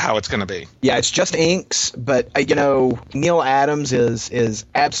how it's going to be. Yeah, it's just inks, but Neil Adams is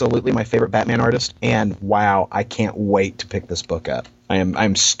absolutely my favorite Batman artist, and wow, I can't wait to pick this book up.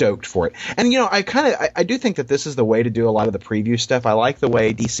 I'm stoked for it. And I do think that this is the way to do a lot of the preview stuff. I like the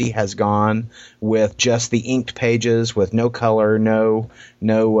way DC has gone with just the inked pages with no color, no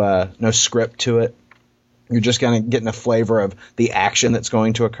script to it. You're just kind of getting a flavor of the action that's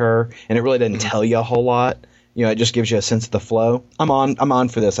going to occur, and it really doesn't tell you a whole lot. It just gives you a sense of the flow. I'm on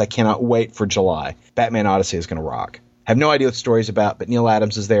for this. I cannot wait for July. Batman Odyssey is going to rock. I have no idea what the story's about, but Neil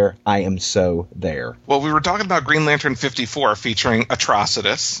Adams is there. I am so there. Well, we were talking about Green Lantern 54 featuring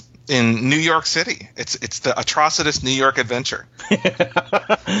Atrocitus in New York City. It's the Atrocitus New York Adventure.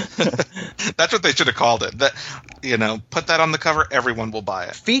 That's what they should have called it. Put that on the cover, everyone will buy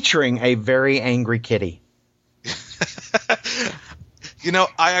it. Featuring a very angry kitty.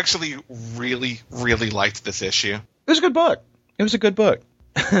 I actually really, really liked this issue. It was a good book.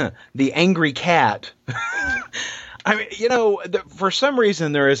 The angry cat. I mean, for some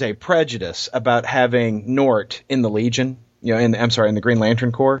reason there is a prejudice about having Nort in the Legion, in the Green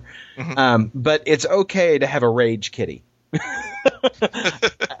Lantern Corps. Mm-hmm. But it's okay to have a rage kitty.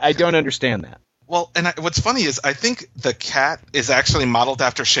 I don't understand that. Well, and what's funny is I think the cat is actually modeled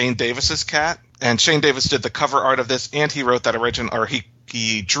after Shane Davis's cat, and Shane Davis did the cover art of this, and he wrote that original, or he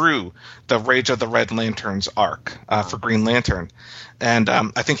drew the Rage of the Red Lanterns arc for Green Lantern, and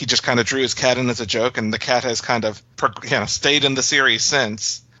I think he just kind of drew his cat in as a joke, and the cat has kind of stayed in the series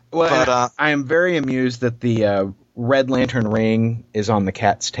since. Well, but I am very amused that the Red Lantern ring is on the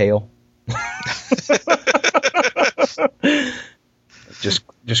cat's tail.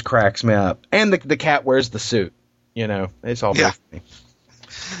 Just cracks me up. And the cat wears the suit. It's all very funny.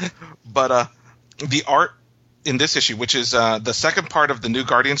 But the art in this issue, which is the second part of the New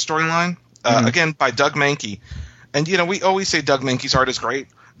Guardian storyline, again by Doug Mahnke. And, we always say Doug Mahnke's art is great.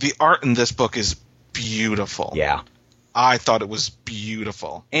 The art in this book is beautiful. Yeah. I thought it was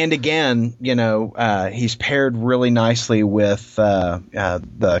beautiful. And again, he's paired really nicely with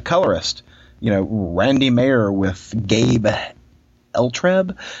the colorist, Randy Mayer with Gabe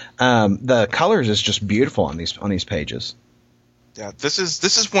Eltreb. The colors is just beautiful on these pages. Yeah, this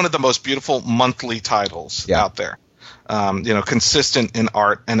is one of the most beautiful monthly titles out there. Consistent in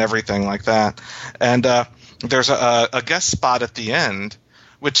art and everything like that. And there's a guest spot at the end,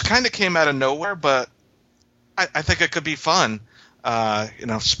 which kind of came out of nowhere, but I think it could be fun.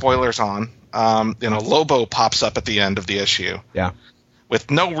 Spoilers on. Lobo pops up at the end of the issue. Yeah. With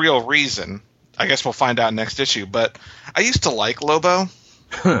no real reason. I guess we'll find out next issue. But I used to like Lobo.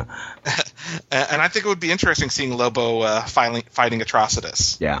 And I think it would be interesting seeing Lobo fighting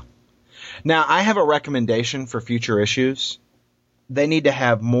Atrocitus. Yeah. Now, I have a recommendation for future issues. They need to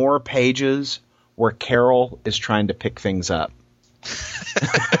have more pages where Carol is trying to pick things up.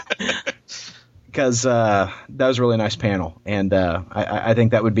 Because that was a really nice panel. And I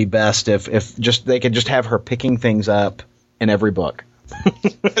think that would be best if just they could just have her picking things up in every book.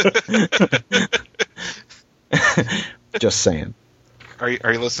 Just saying. Are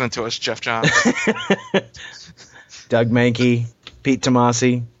you listening to us, Jeff Johns? Doug Mankey, Pete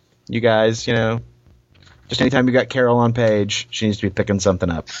Tomasi, you guys, just anytime you got Carol on page, she needs to be picking something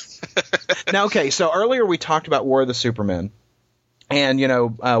up. Now, okay, so earlier we talked about War of the Supermen. And,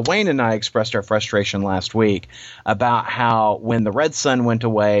 Wayne and I expressed our frustration last week about how when the Red Sun went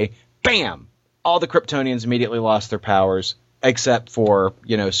away, bam, all the Kryptonians immediately lost their powers, except for,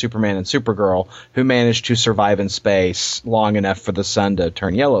 Superman and Supergirl, who managed to survive in space long enough for the sun to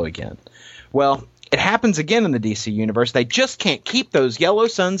turn yellow again. Well, it happens again in the DC universe. They just can't keep those yellow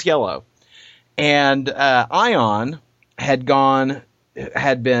suns yellow. And Ion had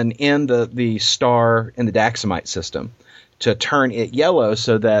been in the star in the Daxamite system to turn it yellow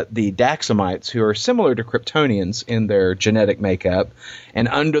so that the Daxamites, who are similar to Kryptonians in their genetic makeup, and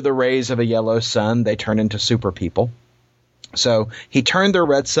under the rays of a yellow sun, they turn into super people. So he turned their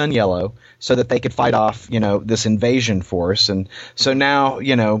red sun yellow so that they could fight off, this invasion force. And so now,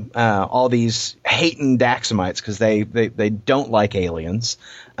 all these hating Daxamites, because they don't like aliens,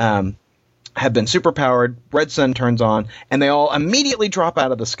 have been superpowered. Red sun turns on, and they all immediately drop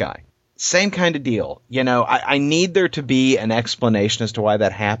out of the sky. Same kind of deal. I need there to be an explanation as to why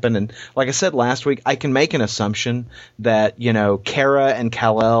that happened. And like I said last week, I can make an assumption that, Kara and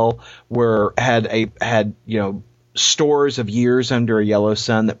Kal-El had stores of years under a yellow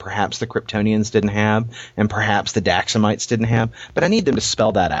sun that perhaps the Kryptonians didn't have and perhaps the Daxamites didn't have. But I need them to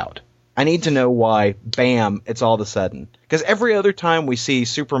spell that out. I need to know why, bam, it's all of a sudden. Because every other time we see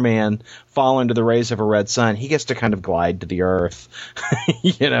Superman fall under the rays of a red sun, he gets to kind of glide to the earth.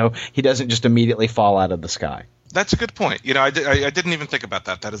 He doesn't just immediately fall out of the sky. That's a good point. I didn't even think about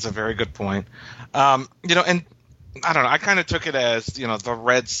that. That is a very good point. And I don't know. I kind of took it as, the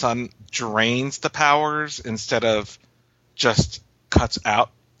red sun drains the powers instead of just cuts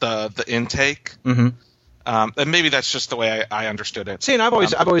out the intake. Mm-hmm. And maybe that's just the way I understood it. See, and I've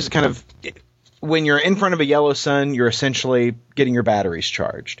always kind of, when you're in front of a yellow sun, you're essentially getting your batteries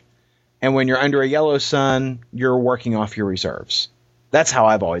charged. And when you're under a yellow sun, you're working off your reserves. That's how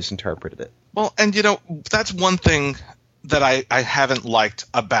I've always interpreted it. Well, and that's one thing that I haven't liked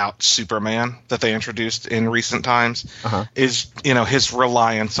about Superman that they introduced in recent times is, his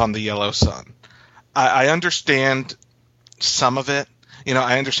reliance on the yellow sun. I understand some of it.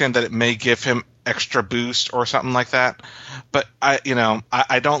 I understand that it may give him extra boost or something like that, but I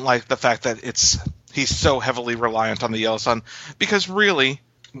don't like the fact that he's so heavily reliant on the yellow sun, because really,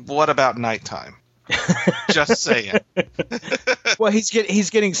 what about nighttime? Just saying. Well, he's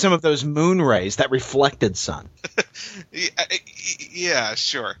getting some of those moon rays, that reflected sun. Yeah,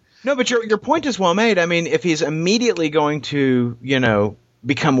 sure. No, but your point is well made. I mean, if he's immediately going to,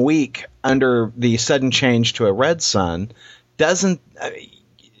 become weak under the sudden change to a red sun, does he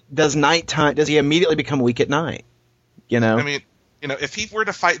immediately become weak at night? I mean, if he were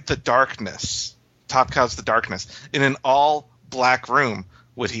to fight the darkness, Top Cow's the darkness, in an all black room,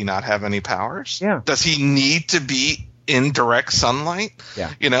 would he not have any powers? Yeah. Does he need to be in direct sunlight?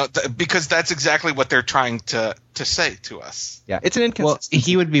 Yeah. Because that's exactly what they're trying to say to us. Yeah, it's an inconsistency. Well,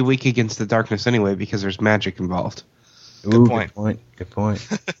 he would be weak against the darkness anyway because there's magic involved. Good point.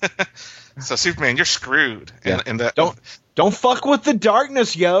 So Superman, you're screwed. Yeah. And don't fuck with the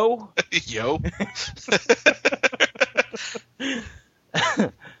darkness, yo. Yo.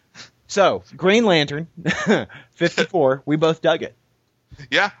 So, Green Lantern 54, we both dug it.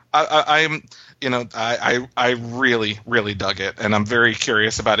 Yeah, I really, really dug it, and I'm very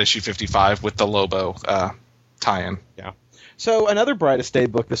curious about issue 55 with the Lobo tie-in. Yeah. So another Brightest Day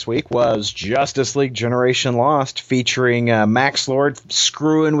book this week was Justice League Generation Lost, featuring Max Lord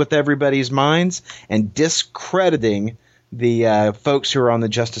screwing with everybody's minds and discrediting the folks who are on the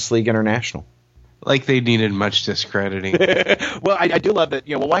Justice League International. Like they needed much discrediting. Well, I do love that.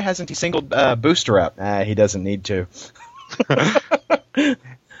 Well, why hasn't he singled Booster up? He doesn't need to.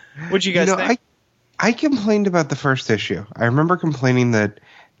 What'd you guys think? I complained about the first issue. I remember complaining that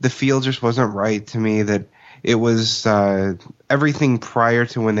the feel just wasn't right to me, that it was everything prior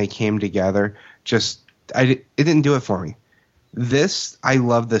to when they came together. It didn't do it for me. I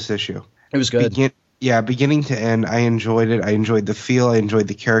love this issue. It was good. Beginning to end, I enjoyed it. I enjoyed the feel. I enjoyed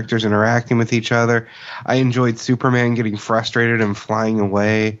the characters interacting with each other. I enjoyed Superman getting frustrated and flying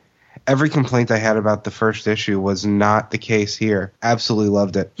away. Every complaint I had about the first issue was not the case here. Absolutely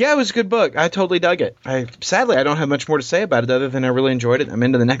loved it. Yeah, it was a good book. I totally dug it. Sadly, I don't have much more to say about it other than I really enjoyed it. I'm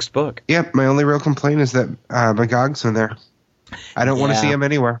into the next book. Yeah, my only real complaint is that Magog's in there. I don't want to see him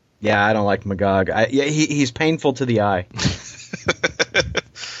anywhere. Yeah, I don't like Magog. He's painful to the eye.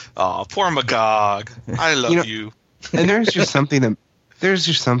 Oh, poor Magog. I love you. And there's just something that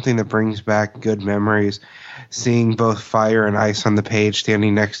brings back good memories. Seeing both fire and ice on the page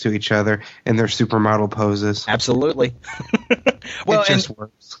standing next to each other in their supermodel poses. Absolutely. Well, it just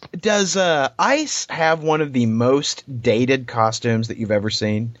works. Does Ice have one of the most dated costumes that you've ever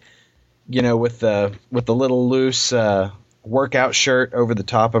seen? With the little loose workout shirt over the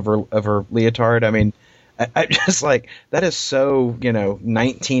top of her leotard. I mean, I just like that is so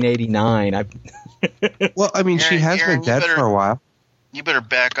 1989. Well, I mean, she has been dead for a while. You better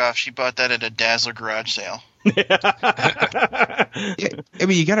back off. She bought that at a Dazzler garage sale. I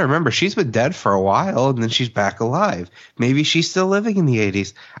mean, you got to remember, she's been dead for a while, and then she's back alive. Maybe she's still living in the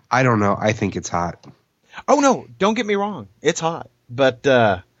 80s. I don't know. I think it's hot. Oh, no. Don't get me wrong. It's hot. But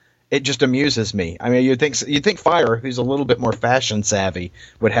it just amuses me. I mean, you'd think Fire, who's a little bit more fashion savvy,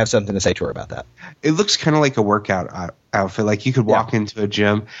 would have something to say to her about that. It looks kind of like a workout outfit. Like you could walk into a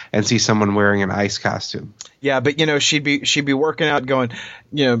gym and see someone wearing an ice costume. Yeah, but she'd be working out, going,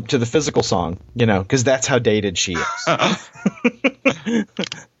 to the physical song, because that's how dated she is.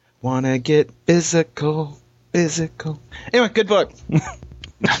 Wanna get physical. Anyway, good book.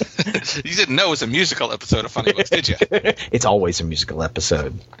 You didn't know it was a musical episode of Funnybooks, did you? It's always a musical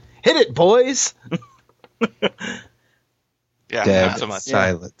episode. Hit it, boys. Yeah, Dead not so much.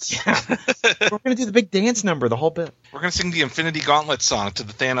 Silence. Yeah. We're going to do the big dance number the whole bit. We're going to sing the Infinity Gauntlet song to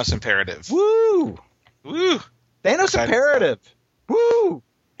the Thanos Imperative. Woo! Woo! Thanos Excited Imperative. Woo!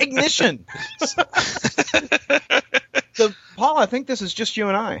 Ignition. So, Paul, I think this is just you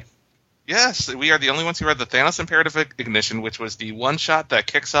and I. Yes, we are the only ones who read the Thanos Imperative Ignition, which was the one-shot that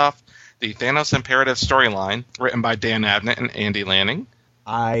kicks off the Thanos Imperative storyline, written by Dan Abnett and Andy Lanning.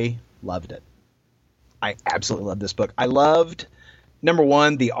 I loved it. I absolutely loved this book. I loved, number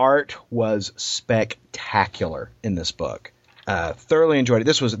one, the art was spectacular in this book. Thoroughly enjoyed it.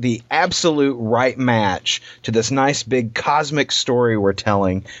 This was the absolute right match to this nice big cosmic story we're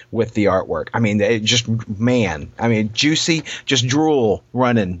telling with the artwork. I mean, juicy, just drool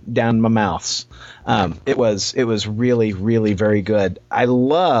running down my mouths. It was really, really very good. I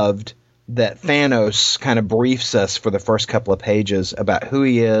loved that Thanos kind of briefs us for the first couple of pages about who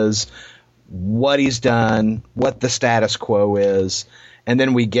he is, what he's done, what the status quo is, and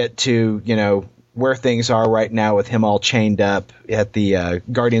then we get to, where things are right now with him all chained up at the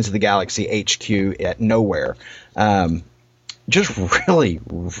Guardians of the Galaxy HQ at nowhere. Just really,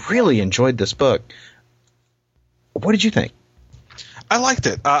 really enjoyed this book. What did you think? I liked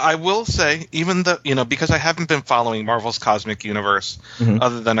it. I will say, even because I haven't been following Marvel's Cosmic Universe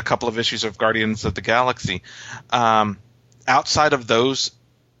other than a couple of issues of Guardians of the Galaxy, outside of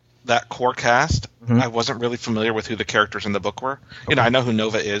that core cast, I wasn't really familiar with who the characters in the book were. I know who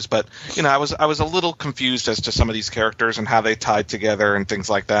Nova is, but I was a little confused as to some of these characters and how they tied together and things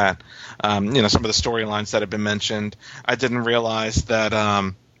like that. Some of the storylines that have been mentioned. I didn't realize that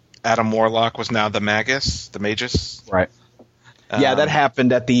Adam Warlock was now the Magus. Right. Yeah, that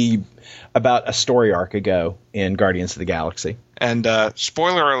happened about a story arc ago in Guardians of the Galaxy. And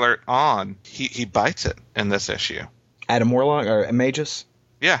spoiler alert he bites it in this issue. Adam Warlock or Magus?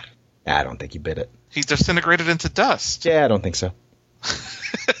 Yeah. I don't think he bit it. He's disintegrated into dust. Yeah, I don't think so.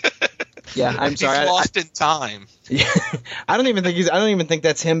 Yeah, I'm sorry. He's lost in time. Yeah, I don't even think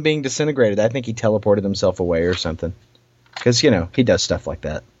that's him being disintegrated. I think he teleported himself away or something. Because he does stuff like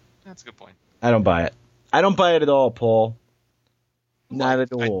that. That's a good point. I don't buy it. I don't buy it at all, Paul. Not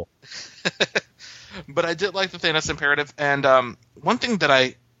at all. But I did like the Thanos Imperative, and one thing that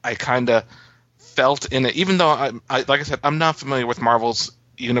I kind of felt in it, even though like I said, I'm not familiar with Marvel's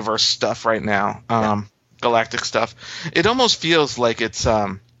universe stuff right now, galactic stuff. It almost feels like it's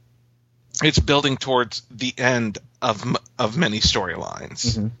building towards the end of many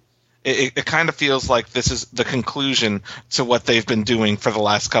storylines, it kind of feels like this is the conclusion to what they've been doing for the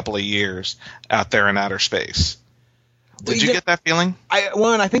last couple of years out there in outer space. Did you get that feeling?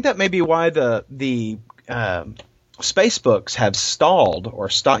 And I think that may be why the space books have stalled or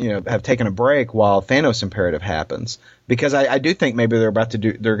have taken a break while Thanos Imperative happens, because I do think maybe they're going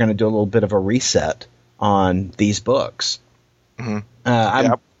to do a little bit of a reset on these books.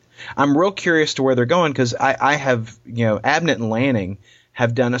 Mm-hmm. I'm real curious to where they're going, because I have, Abnett and Lanning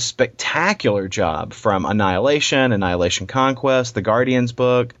have done a spectacular job from Annihilation Conquest, the Guardians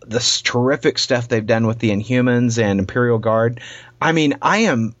book, this terrific stuff they've done with the Inhumans and Imperial Guard. I mean, I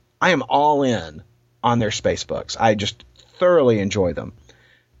am all in on their space books. I just thoroughly enjoy them.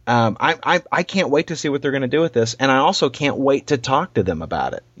 I can't wait to see what they're going to do with this, and I also can't wait to talk to them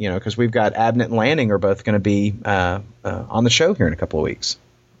about it. Because we've got Abnett and Lanning are both going to be on the show here in a couple of weeks.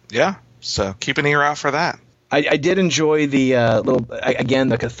 Yeah, so keep an ear out for that. I did enjoy the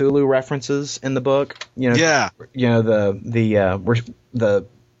the Cthulhu references in the book.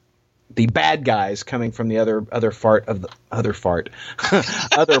 The bad guys coming from the other part of the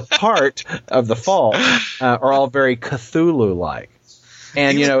fall are all very Cthulhu-like.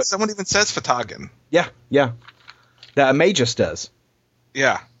 And someone even says Fatagan. Yeah. The Magus does.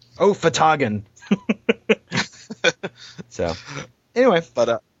 Yeah. Oh, Fatagan. So, anyway,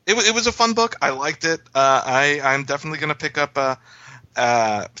 but it was a fun book. I liked it. I'm definitely going to pick up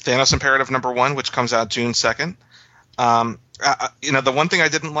Thanos Imperative #1, which comes out June 2nd. The one thing I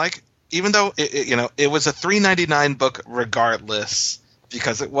didn't like, even though it was a $3.99 book regardless,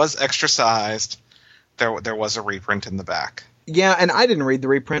 because it was extra sized, there was a reprint in the back. Yeah, and I didn't read the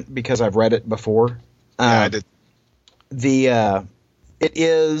reprint because I've read it before. I did. It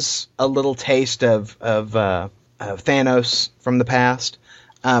is a little taste of Thanos from the past.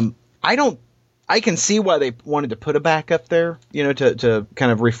 I can see why they wanted to put a backup there, to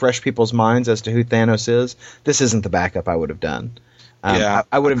kind of refresh people's minds as to who Thanos is. This isn't the backup I would have done. I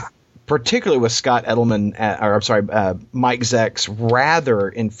would have, particularly with Scott Edelman, Mike Zeck's rather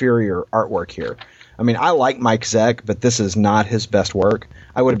inferior artwork here. I mean, I like Mike Zeck, but this is not his best work.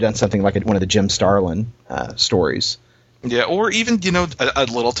 I would have done something like one of the Jim Starlin stories. Yeah, or even a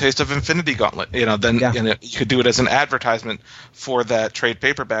little taste of Infinity Gauntlet. You could do it as an advertisement for that trade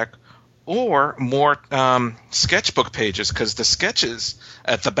paperback, or more sketchbook pages, because the sketches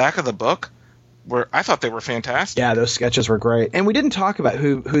at the back of the book I thought they were fantastic. Yeah, those sketches were great. And we didn't talk about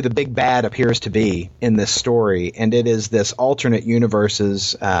who the big bad appears to be in this story, and it is this alternate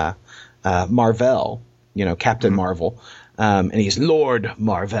universe's Marvel, Captain Marvel. And he's Lord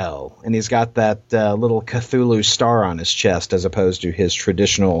Marvel, and he's got that little Cthulhu star on his chest, as opposed to his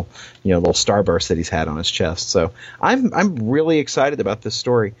traditional, little starburst that he's had on his chest. So I'm really excited about this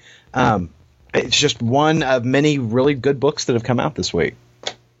story. It's just one of many really good books that have come out this week.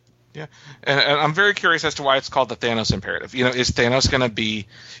 Yeah, and I'm very curious as to why it's called the Thanos Imperative. Is Thanos going to be?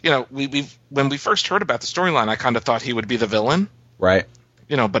 When we first heard about the storyline, I kind of thought he would be the villain, right?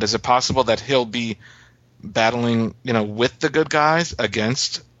 But is it possible that he'll be battling, with the good guys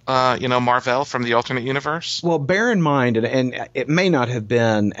against, Marvel from the alternate universe? Well, bear in mind, and it may not have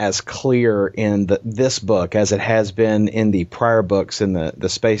been as clear in this book as it has been in the prior books in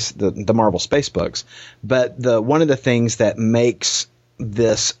the Marvel space books, but one of the things that makes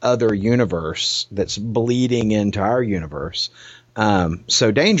this other universe that's bleeding into our universe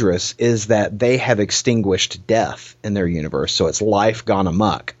so dangerous is that they have extinguished death in their universe, so it's life gone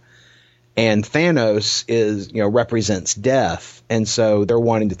amok. And Thanos represents death, and so they're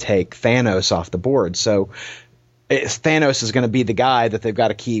wanting to take Thanos off the board. So Thanos is going to be the guy that they've got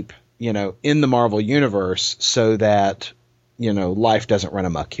to keep, in the Marvel universe, so that life doesn't run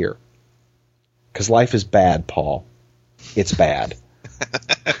amok here. Because life is bad, Paul. It's bad.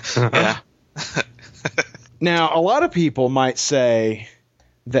 Yeah. Now, a lot of people might say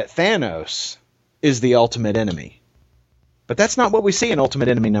that Thanos is the ultimate enemy. But that's not what we see in Ultimate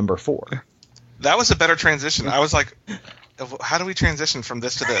Enemy #4. That was a better transition. I was like, how do we transition from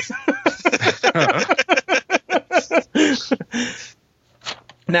this to this?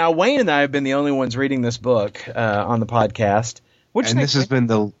 Now, Wayne and I have been the only ones reading this book on the podcast. This has been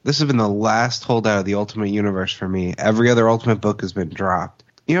the last holdout of the Ultimate Universe for me. Every other Ultimate book has been dropped.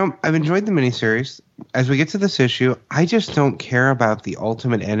 I've enjoyed the miniseries. As we get to this issue, I just don't care about the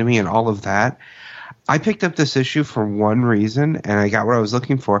Ultimate Enemy and all of that. I picked up this issue for one reason, and I got what I was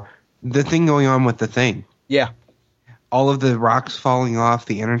looking for. The thing going on with the Thing. Yeah. All of the rocks falling off,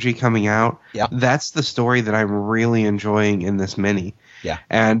 the energy coming out. Yeah. That's the story that I'm really enjoying in this mini. Yeah.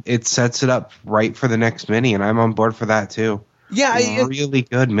 And it sets it up right for the next mini, and I'm on board for that too. Yeah. Really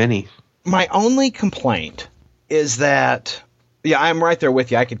good mini. My only complaint is that Yeah, I'm right there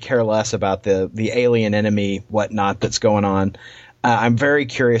with you. I could care less about the alien enemy, whatnot, that's going on. I'm very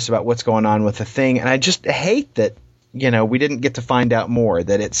curious about what's going on with the Thing, and I just hate that, we didn't get to find out more,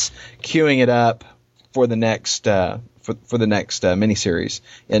 that it's queuing it up for the next for the next miniseries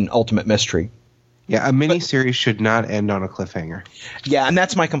in Ultimate Mystery. Yeah, a miniseries should not end on a cliffhanger. Yeah, and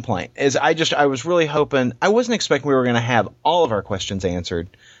that's my complaint. Is I was really hoping, I wasn't expecting we were going to have all of our questions answered,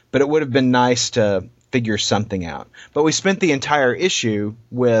 but it would have been nice to figure something out. But we spent the entire issue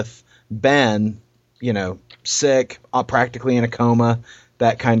with Ben, sick, practically in a coma,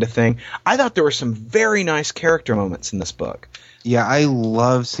 that kind of thing. I thought there were some very nice character moments in this book. Yeah, I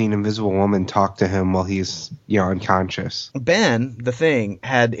love seeing Invisible Woman talk to him while he's unconscious. Ben, the Thing,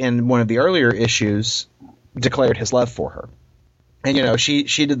 had in one of the earlier issues declared his love for her. And,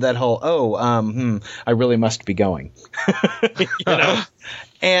 she did that whole, I really must be going.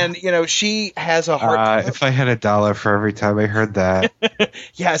 And, she has a heart. If I had $1 for every time I heard that.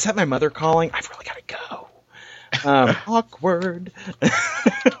 Yeah, is that my mother calling? I've really got to go. Awkward.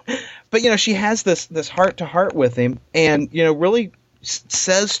 But, she has this heart-to-heart with him and, really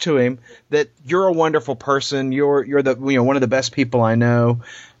says to him that you're a wonderful person. You're the one of the best people I know.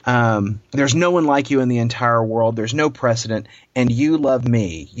 There's no one like you in the entire world. There's no precedent. And you love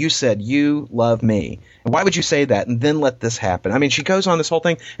me. You said you love me. And why would you say that and then let this happen? I mean, she goes on this whole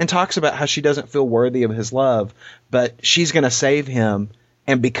thing and talks about how she doesn't feel worthy of his love, but she's going to save him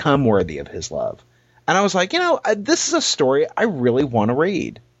and become worthy of his love. And I was like, this is a story I really want to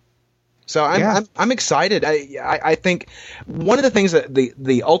read. So I'm excited. I think one of the things that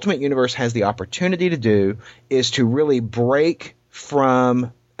the Ultimate Universe has the opportunity to do is to really break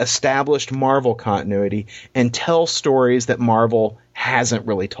from established Marvel continuity and tell stories that Marvel hasn't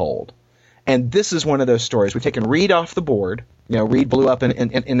really told. And this is one of those stories. We've taken Reed off the board. Reed blew up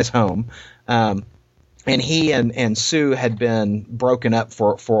in his home. And he and Sue had been broken up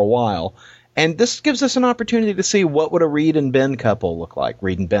for a while. And this gives us an opportunity to see what would a Reed and Ben couple look like.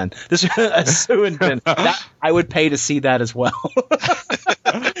 Reed and Ben. This Sue and Ben. I would pay to see that as well.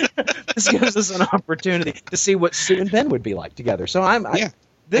 This gives us an opportunity to see what Sue and Ben would be like together. So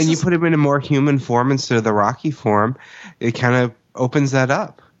you put him in a more human form instead of the Rocky form. It kind of opens that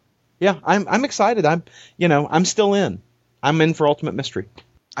up. Yeah, I'm excited. I'm still in. I'm in for Ultimate Mystery.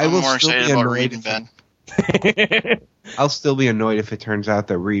 I'm more excited about Reed and Ben. I'll still be annoyed if it turns out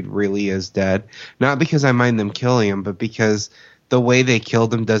that Reed really is dead. Not because I mind them killing him, but because the way they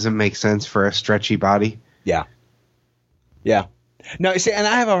killed him doesn't make sense for a stretchy body. Yeah. Yeah. No, see, and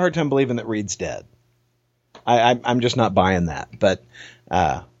I have a hard time believing that Reed's dead. I'm just not buying that. But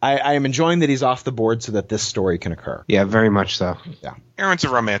I am enjoying that he's off the board so that this story can occur. Yeah, very much so. Yeah. Aron's a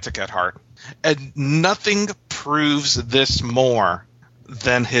romantic at heart. And nothing proves this more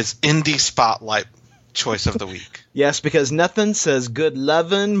than his indie spotlight choice of the week. Yes, because nothing says good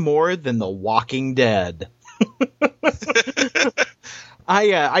lovin' more than The Walking Dead.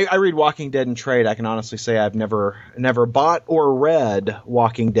 I read Walking Dead in trade. I can honestly say I've never bought or read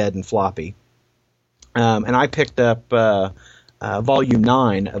Walking Dead in floppy. And I picked up volume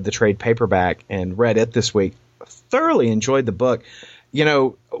 9 of the trade paperback and read it this week. Thoroughly enjoyed the book.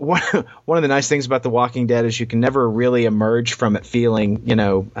 One of the nice things about The Walking Dead is you can never really emerge from it feeling,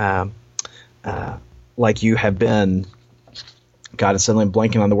 like you have been. God, suddenly I'm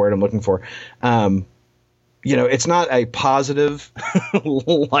blanking on the word I'm looking for. It's not a positive,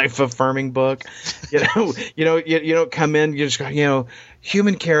 life-affirming book. You don't come in. You just go,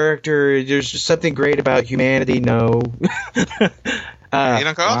 human character. There's just something great about humanity. No. You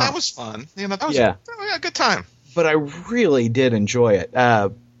don't go, that was fun. That was a good time. But I really did enjoy it.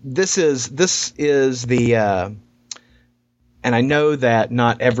 This is the. And I know that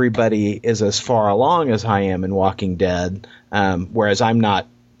not everybody is as far along as I am in Walking Dead, whereas I'm not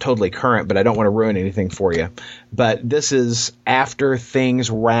totally current, but I don't want to ruin anything for you. But this is after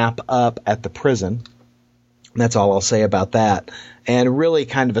things wrap up at the prison. That's all I'll say about that. And really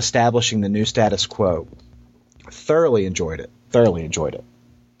kind of establishing the new status quo. Thoroughly enjoyed it.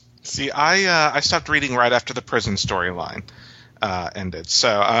 See, I stopped reading right after the prison storyline ended.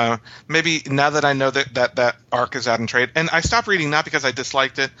 So maybe now that I know that arc is out in trade, and I stopped reading not because I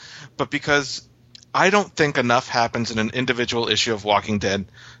disliked it, but because I don't think enough happens in an individual issue of Walking Dead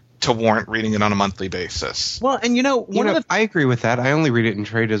to warrant reading it on a monthly basis. Well, and I agree with that. I only read it in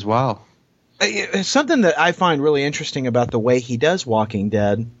trade as well. It's something that I find really interesting about the way he does Walking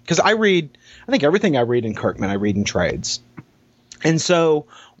Dead, because I think everything I read in Kirkman, I read in trades. And so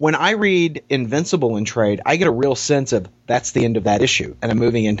when I read Invincible in trade, I get a real sense of that's the end of that issue, and I'm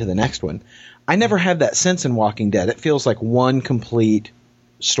moving into the next one. I never have that sense in Walking Dead. It feels like one complete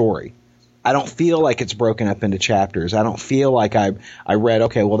story. I don't feel like it's broken up into chapters. I don't feel like I read,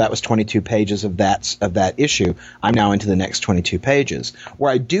 okay, well, that was 22 pages of that issue. I'm now into the next 22 pages.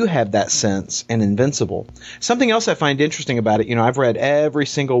 Where I do have that sense in Invincible. Something else I find interesting about it, I've read every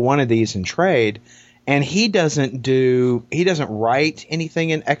single one of these in trade, and he doesn't write anything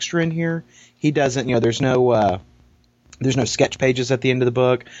in extra in here. He doesn't, there's no sketch pages at the end of the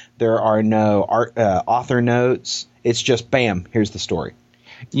book. There are no author notes. It's just, bam, here's the story.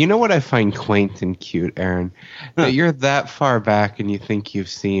 You know what I find quaint and cute, Aaron? That you're that far back and you think you've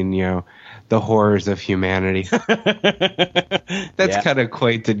seen, the horrors of humanity. That's kind of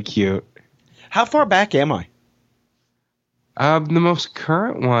quaint and cute. How far back am I? The most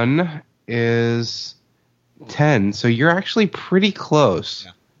current one is 10, so you're actually pretty close.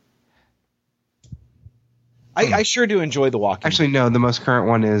 Yeah. I sure do enjoy The Walking Dead. Actually, no, the most current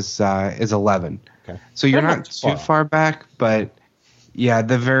one is 11. Okay. So you're not too far back, but yeah,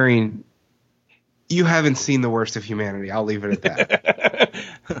 you haven't seen the worst of humanity. I'll leave it at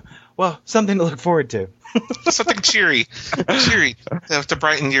that. Well, something to look forward to. Something cheery to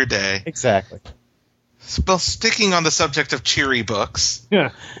brighten your day. Exactly. Well, sticking on the subject of cheery books,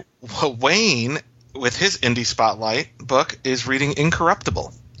 yeah. Wayne, with his Indie Spotlight book, is reading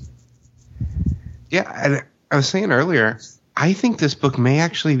Incorruptible. Yeah, and I was saying earlier, I think this book may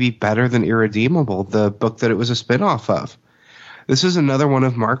actually be better than Irredeemable, the book that it was a spinoff of. This is another one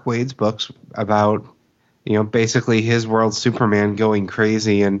of Mark Waid's books about, basically his world Superman going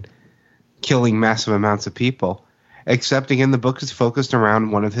crazy and killing massive amounts of people. Except, again, the book is focused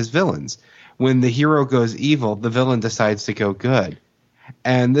around one of his villains. When the hero goes evil, the villain decides to go good.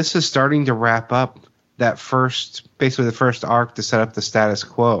 And this is starting to wrap up that basically the first arc to set up the status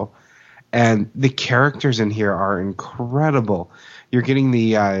quo. And the characters in here are incredible. You're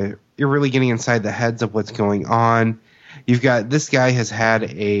really getting inside the heads of what's going on. You've got, this guy has had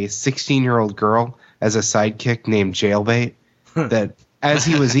a 16-year-old girl as a sidekick named Jailbait. That as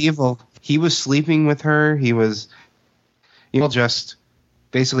he was evil, he was sleeping with her. He was, just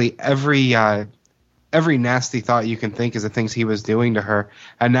basically every nasty thought you can think is the things he was doing to her.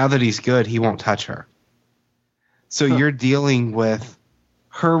 And now that he's good, he won't touch her. So you're dealing with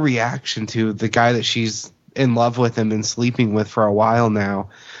her reaction to the guy that she's in love with and been sleeping with for a while now.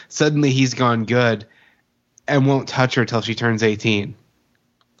 Suddenly he's gone good and won't touch her till she turns 18.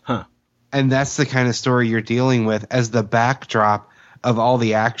 Huh. And that's the kind of story you're dealing with as the backdrop of all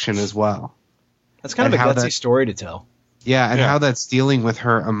the action as well. That's kind of a gutsy story to tell. Yeah, and how that's dealing with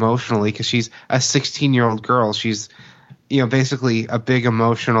her emotionally, because she's a 16-year-old girl. She's, basically a big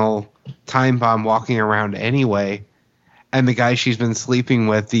emotional time bomb walking around anyway. And the guy she's been sleeping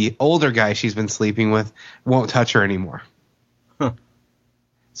with, the older guy she's been sleeping with, won't touch her anymore. Huh.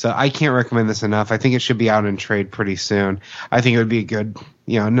 So I can't recommend this enough. I think it should be out in trade pretty soon. I think it would be a good,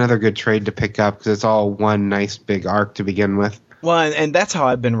 another good trade to pick up because it's all one nice big arc to begin with. Well, and that's how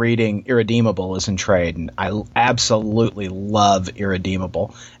I've been reading Irredeemable is in trade, and I absolutely love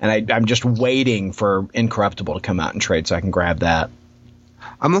Irredeemable. And I'm just waiting for Incorruptible to come out in trade so I can grab that.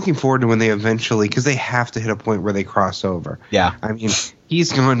 I'm looking forward to when they eventually, because they have to hit a point where they cross over. Yeah. I mean,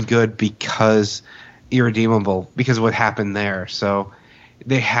 he's gone good because Irredeemable, because of what happened there. So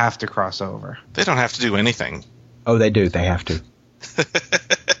they have to cross over. They don't have to do anything. Oh, they do. They have to.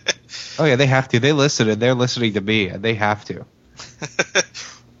 Oh, yeah, they have to. They listed it. They're listening to me. They have to.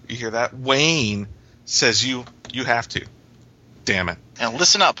 You hear that? Wayne says you have to. Damn it. And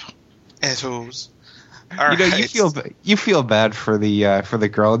listen up. Etos. You feel bad for the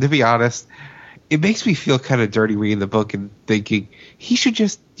girl. And to be honest, it makes me feel kind of dirty reading the book and thinking he should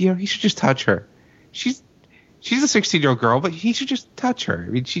just touch her. She's a 16-year-old girl, but he should just touch her. I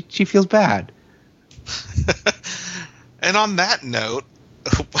mean, she feels bad. And on that note,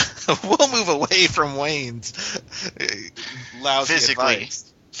 we'll move away from Wayne's lousy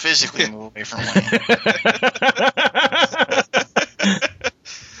advice. Physically move away from Wayne.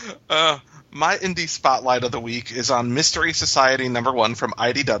 My indie spotlight of the week is on Mystery Society #1 from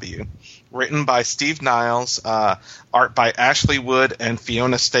IDW, written by Steve Niles, art by Ashley Wood and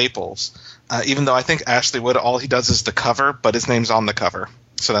Fiona Staples. Even though I think Ashley Wood, all he does is the cover, but his name's on the cover,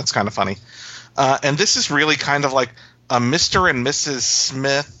 so that's kind of funny. And this is really kind of like a Mr. and Mrs.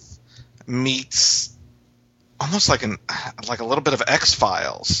 Smith meets almost like a little bit of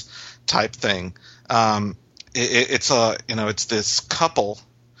X-Files type thing. It's this couple.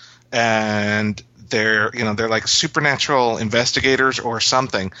 And they're like supernatural investigators or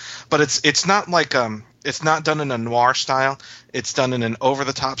something, but it's not like it's not done in a noir style. It's done in an over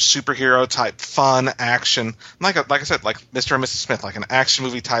the top superhero type fun action, like I said, like Mr. and Mrs. Smith, like an action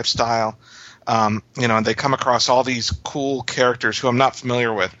movie type style. And they come across all these cool characters who I'm not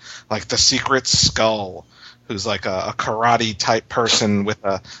familiar with, like the Secret Skull, who's like a karate type person with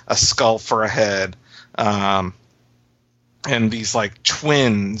a skull for a head. And these like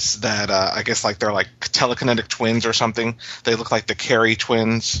twins that I guess like they're like telekinetic twins or something. They look like the Carrie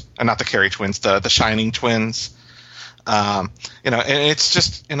twins, not the Carrie twins, the Shining twins. And it's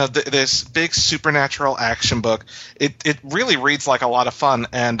just this big supernatural action book. It really reads like a lot of fun,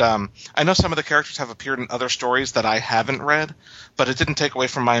 and I know some of the characters have appeared in other stories that I haven't read, but it didn't take away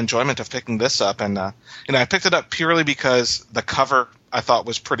from my enjoyment of picking this up. And I picked it up purely because the cover I thought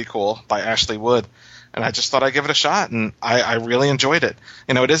was pretty cool by Ashley Wood. And I just thought I'd give it a shot, and I really enjoyed it.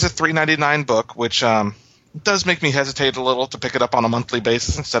 It is a $3.99 book, which does make me hesitate a little to pick it up on a monthly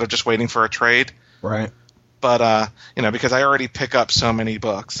basis instead of just waiting for a trade. Right. But, because I already pick up so many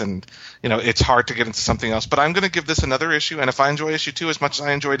books, and, it's hard to get into something else. But I'm going to give this another issue, and if I enjoy issue 2 as much as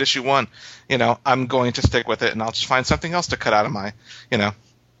I enjoyed issue 1, I'm going to stick with it, and I'll just find something else to cut out of my,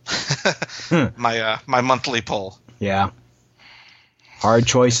 my monthly pull. Yeah. Hard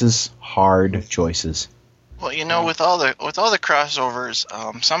choices. Well, with all the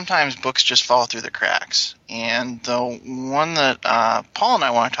crossovers, sometimes books just fall through the cracks. And the one that Paul and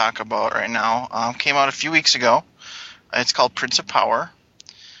I want to talk about right now came out a few weeks ago. It's called Prince of Power,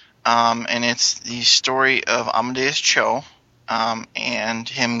 and it's the story of Amadeus Cho and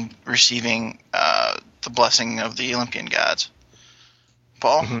him receiving the blessing of the Olympian gods.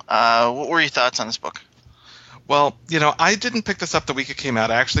 Paul, what were your thoughts on this book? Well, I didn't pick this up the week it came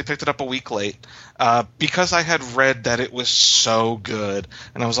out. I actually picked it up a week late because I had read that it was so good.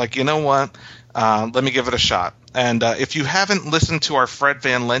 And I was like, you know what? Let me give it a shot. And if you haven't listened to our Fred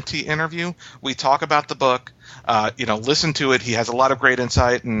Van Lente interview, we talk about the book. Listen to it. He has a lot of great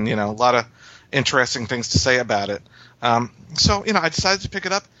insight and, a lot of interesting things to say about it. So, I decided to pick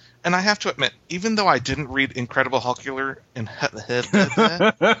it up. And I have to admit, even though I didn't read Incredible Hercules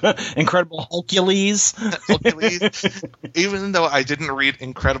even though I didn't read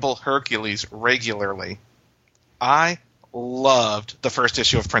Incredible Hercules regularly, I loved the first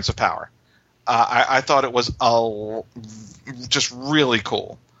issue of Prince of Power. I thought it was just really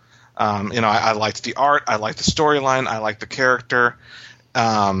cool. I liked the art, I liked the storyline, I liked the character.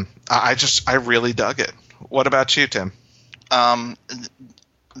 I really dug it. What about you, Tim?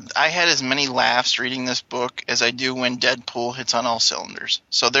 I had as many laughs reading this book as I do when Deadpool hits on all cylinders.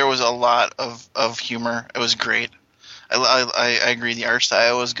 So there was a lot of humor. It was great. I agree. The art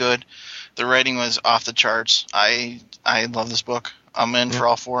style was good. The writing was off the charts. I love this book. I'm in for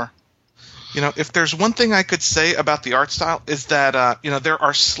all four. If there's one thing I could say about the art style is that, there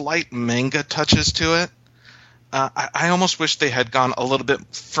are slight manga touches to it. I almost wish they had gone a little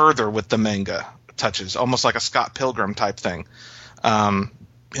bit further with the manga touches, almost like a Scott Pilgrim type thing.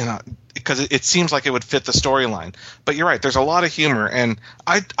 Because it seems like it would fit the storyline. But you're right, there's a lot of humor, and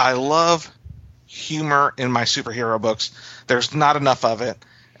I love humor in my superhero books. There's not enough of it,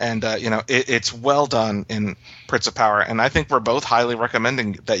 and it's well done in Prince of Power, and I think we're both highly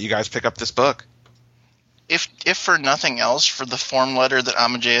recommending that you guys pick up this book. If for nothing else, for the form letter that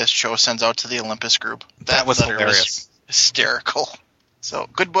Amadeus Cho sends out to the Olympus group. That was hilarious. Hysterical. So,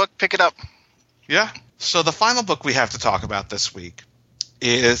 good book, pick it up. Yeah. So the final book we have to talk about this week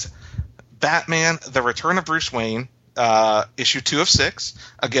is Batman, The Return of Bruce Wayne, issue 2 of 6,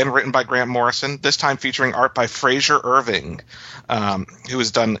 again written by Grant Morrison, this time featuring art by Fraser Irving, who has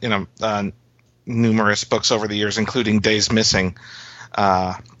done numerous books over the years, including Days Missing.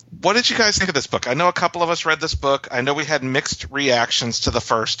 What did you guys think of this book? I know a couple of us read this book. I know we had mixed reactions to the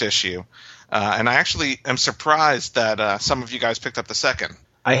first issue, and I actually am surprised that some of you guys picked up the second.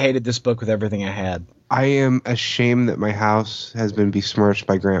 I hated this book with everything I had. I am ashamed that my house has been besmirched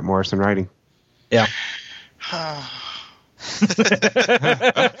by Grant Morrison writing. Yeah.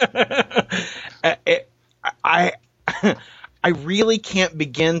 I really can't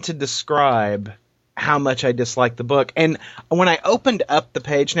begin to describe how much I dislike the book. And when I opened up the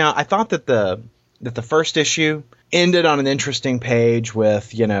page now, I thought that the first issue ended on an interesting page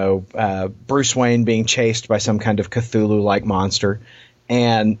with, Bruce Wayne being chased by some kind of Cthulhu-like monster.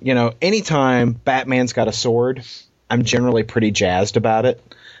 And, anytime Batman's got a sword, I'm generally pretty jazzed about it.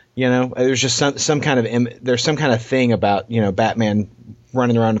 There's just some kind of thing about, Batman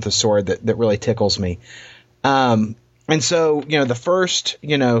running around with a sword that really tickles me. And so, the first,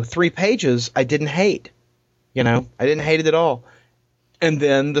 3 pages I didn't hate. I didn't hate it at all. And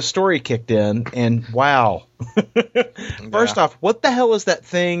then the story kicked in, and wow. First off, what the hell is that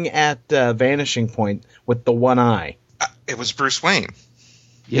thing at Vanishing Point with the one eye? It was Bruce Wayne.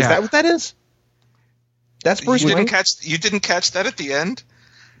 Yeah. Is that what that is? That's Bruce Wayne? You didn't catch that at the end?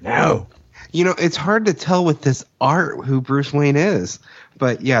 No. You know, it's hard to tell with this art who Bruce Wayne is.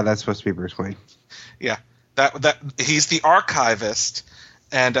 But yeah, that's supposed to be Bruce Wayne. Yeah, that he's the archivist,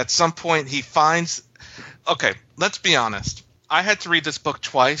 and at some point he finds. Okay, let's be honest. I had to read this book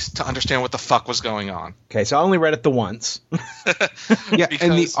twice to understand what the fuck was going on. Okay, so I only read it the once. Yeah,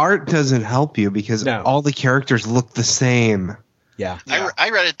 and the art doesn't help you because all the characters look the same. Yeah.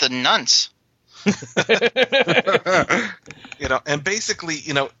 I read it the nonce. And basically,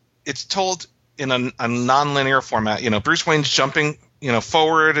 it's told in a non-linear format. Bruce Wayne's jumping,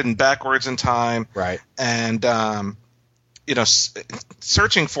 forward and backwards in time. Right. And,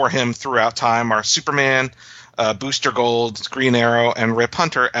 searching for him throughout time are Superman, Booster Gold, Green Arrow, and Rip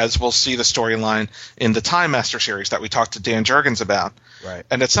Hunter, as we'll see the storyline in the Time Master series that we talked to Dan Jurgens about. Right.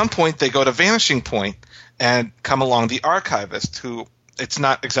 And at some point, they go to Vanishing Point and come along the Archivist, who it's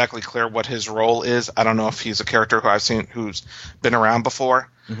not exactly clear what his role is. I don't know if he's a character who I've seen who's been around before.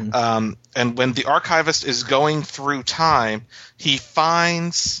 Mm-hmm. And when the Archivist is going through time, he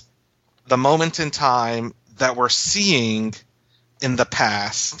finds the moment in time that we're seeing in the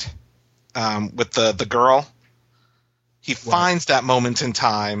past with the girl. He finds that moment in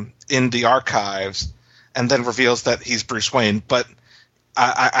time in the archives and then reveals that he's Bruce Wayne. But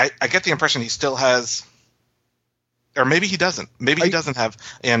I get the impression he still has, or maybe he doesn't. Maybe he doesn't have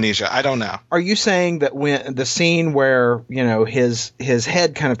amnesia. I don't know. Are you saying that when the scene where his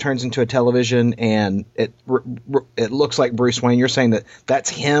head kind of turns into a television and it looks like Bruce Wayne? You're saying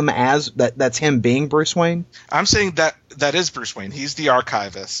that's him that's him being Bruce Wayne? I'm saying that is Bruce Wayne. He's the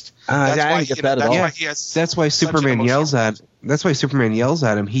archivist. That's why Superman yells at. That's why Superman yells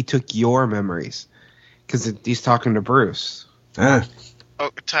at him. He took your memories because he's talking to Bruce. Oh,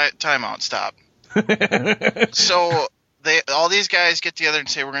 time out. Stop. So all these guys get together and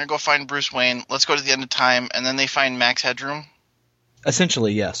say, we're going to go find Bruce Wayne. Let's go to the end of time. And then they find Max Headroom.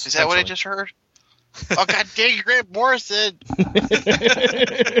 Essentially, yes. Is that what I just heard? Oh, God dang it, Grant Morrison.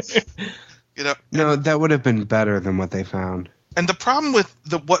 No, that would have been better than what they found. And the problem with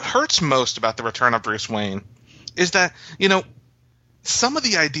what hurts most about the return of Bruce Wayne is that, some of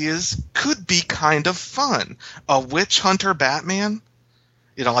the ideas could be kind of fun. A witch hunter Batman,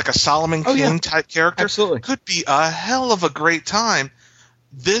 like a Solomon King type character, absolutely, could be a hell of a great time.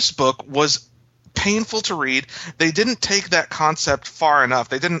 This book was painful to read. They didn't take that concept far enough.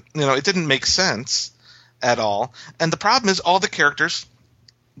 They didn't, it didn't make sense at all. And the problem is all the characters,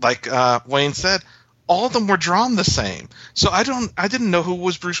 like Wayne said, all of them were drawn the same. So I didn't know who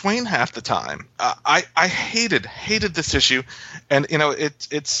was Bruce Wayne half the time. I hated this issue, and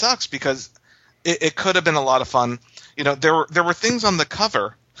it sucks because it could have been a lot of fun. There were things on the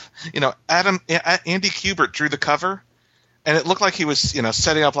cover. Andy Kubert drew the cover, and it looked like he was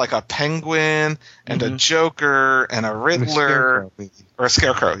setting up like a penguin and a Joker and a Riddler or a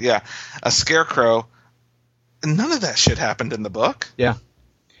Scarecrow. Yeah, a Scarecrow. None of that shit happened in the book. Yeah.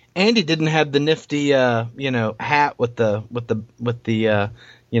 Andy didn't have the nifty, hat with the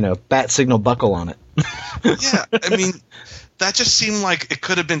bat signal buckle on it. Yeah, I mean, that just seemed like it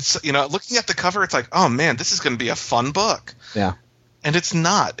could have been. Looking at the cover, it's like, oh man, this is going to be a fun book. Yeah, and it's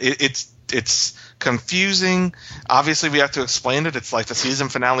not. It's confusing. Obviously, we have to explain it. It's like the season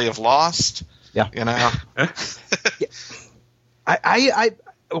finale of Lost. Yeah, Yeah.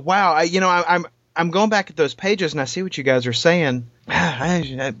 I'm going back at those pages and I see what you guys are saying.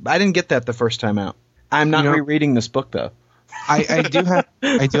 I didn't get that the first time out. I'm not rereading this book though. I do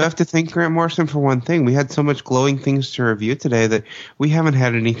have to thank Grant Morrison for one thing. We had so much glowing things to review today that we haven't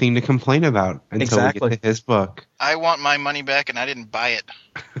had anything to complain about until we get to his book. I want my money back and I didn't buy it.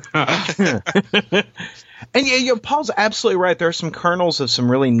 And Paul's absolutely right. There are some kernels of some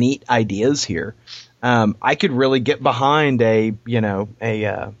really neat ideas here. I could really get behind a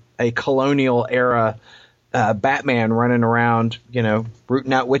colonial era Batman running around,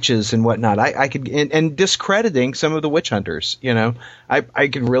 rooting out witches and whatnot. I could and discrediting some of the witch hunters. I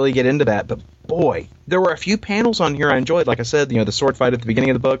could really get into that. But boy, there were a few panels on here I enjoyed. Like I said, the sword fight at the beginning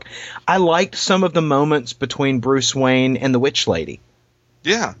of the book. I liked some of the moments between Bruce Wayne and the witch lady.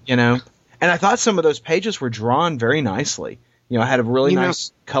 Yeah, and I thought some of those pages were drawn very nicely. Had a really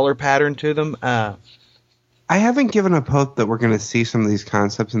nice color pattern to them. I haven't given up hope that we're going to see some of these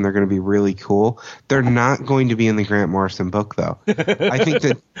concepts and they're going to be really cool. They're not going to be in the Grant Morrison book, though. I think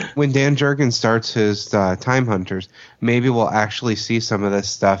that when Dan Jurgens starts his Time Hunters, maybe we'll actually see some of this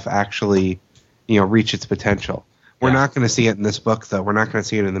stuff actually, reach its potential. We're not going to see it in this book, though. We're not going to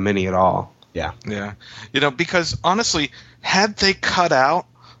see it in the mini at all. Yeah. Yeah. Because honestly, had they cut out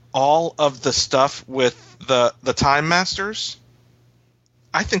all of the stuff with the Time Masters,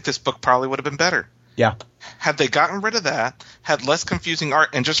 I think this book probably would have been better. Yeah. Had they gotten rid of that, had less confusing art,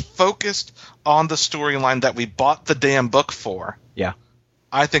 and just focused on the storyline that we bought the damn book for, Yeah.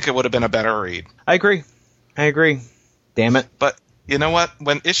 I think it would have been a better read. I agree. Damn it. But you know what?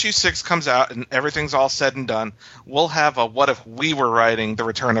 When issue 6 comes out and everything's all said and done, we'll have a what if we were writing The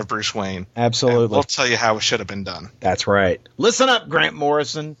Return of Bruce Wayne. Absolutely. And we'll tell you how it should have been done. That's right. Listen up, Grant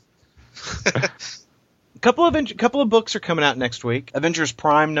Morrison. A couple of books are coming out next week. Avengers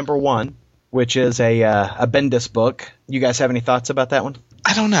Prime #1, which is a Bendis book. You guys have any thoughts about that one?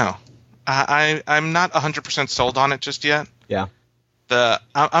 I don't know. I'm not 100% sold on it just yet. Yeah.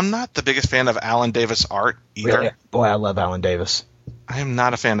 I'm not the biggest fan of Alan Davis art either. Really? Boy, I love Alan Davis. I am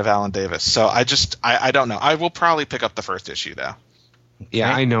not a fan of Alan Davis, so I don't know. I will probably pick up the first issue, though.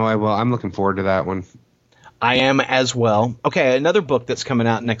 Yeah, I know I will. I'm looking forward to that one. I am as well. Okay, another book that's coming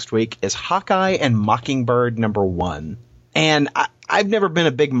out next week is Hawkeye and Mockingbird #1. And I've never been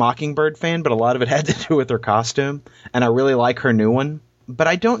a big Mockingbird fan, but a lot of it had to do with her costume, and I really like her new one. But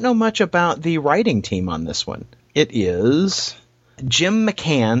I don't know much about the writing team on this one. It is Jim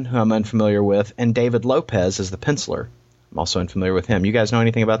McCann, who I'm unfamiliar with, and David Lopez as the penciler. I'm also unfamiliar with him. You guys know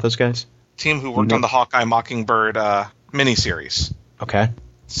anything about those guys? Team who worked on the Hawkeye Mockingbird miniseries. Okay.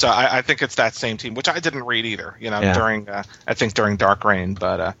 So I think it's that same team, which I didn't read either. During during Dark Reign,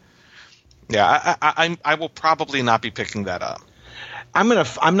 but I will probably not be picking that up.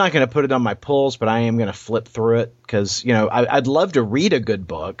 I'm not gonna put it on my pulls, but I am gonna flip through it because I'd love to read a good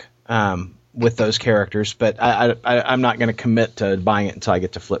book with those characters, but I'm not gonna commit to buying it until I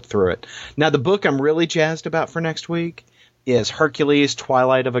get to flip through it. Now, the book I'm really jazzed about for next week is Hercules: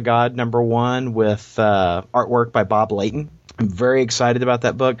 Twilight of a God #1 with artwork by Bob Layton. I'm very excited about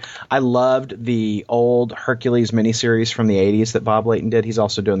that book. I loved the old Hercules miniseries from the 80s that Bob Layton did. He's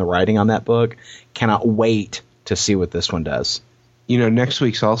also doing the writing on that book. Cannot wait to see what this one does. Next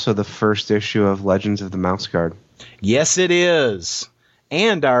week's also the first issue of Legends of the Mouse Guard. Yes, it is.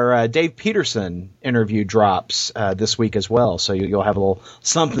 And our Dave Peterson interview drops this week as well. So you'll have a little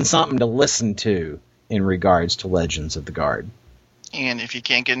something to listen to in regards to Legends of the Guard. And if you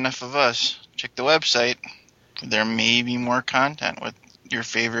can't get enough of us, check the website. There may be more content with your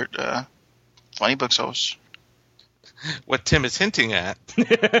favorite Funnybooks hosts. What Tim is hinting at,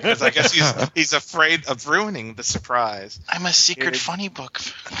 because I guess he's afraid of ruining the surprise. I'm a secret funny book.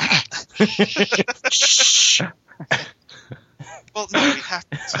 Shh. Well, no, we have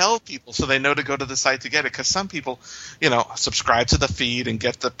to tell people so they know to go to the site to get it, because some people, subscribe to the feed and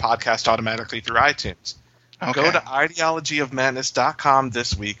get the podcast automatically through iTunes. Okay. Go to ideologyofmadness.com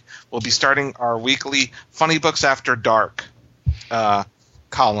this week. We'll be starting our weekly Funny Books After Dark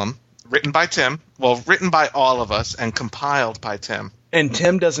column, written by Tim. Well, written by all of us and compiled by Tim. And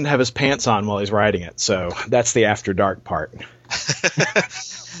Tim doesn't have his pants on while he's writing it, so that's the After Dark part.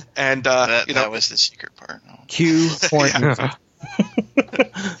 And that was the secret part. Cue point. Yeah.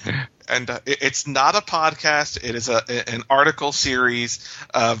 And it's not a podcast. It is an article series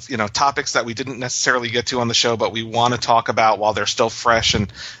of topics that we didn't necessarily get to on the show, but we want to talk about while they're still fresh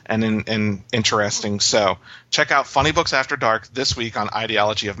and interesting. So check out Funny Books After Dark this week on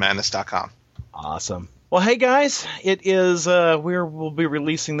ideologyofmadness.com. Awesome. Well, hey guys, it is we'll be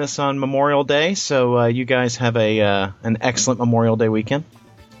releasing this on Memorial Day, so you guys have an excellent Memorial Day weekend.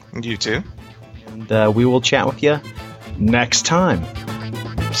 You too. And we will chat with you next time.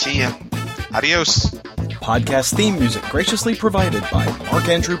 See ya. Adios. Podcast theme music graciously provided by Mark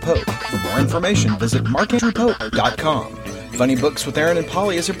Andrew Pope. For more information, visit markandrewpope.com. Funny Books with Aron and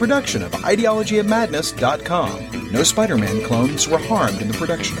Paulie is a production of ideologyofmadness.com. No Spider-Man clones were harmed in the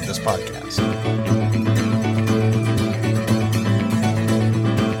production of this podcast.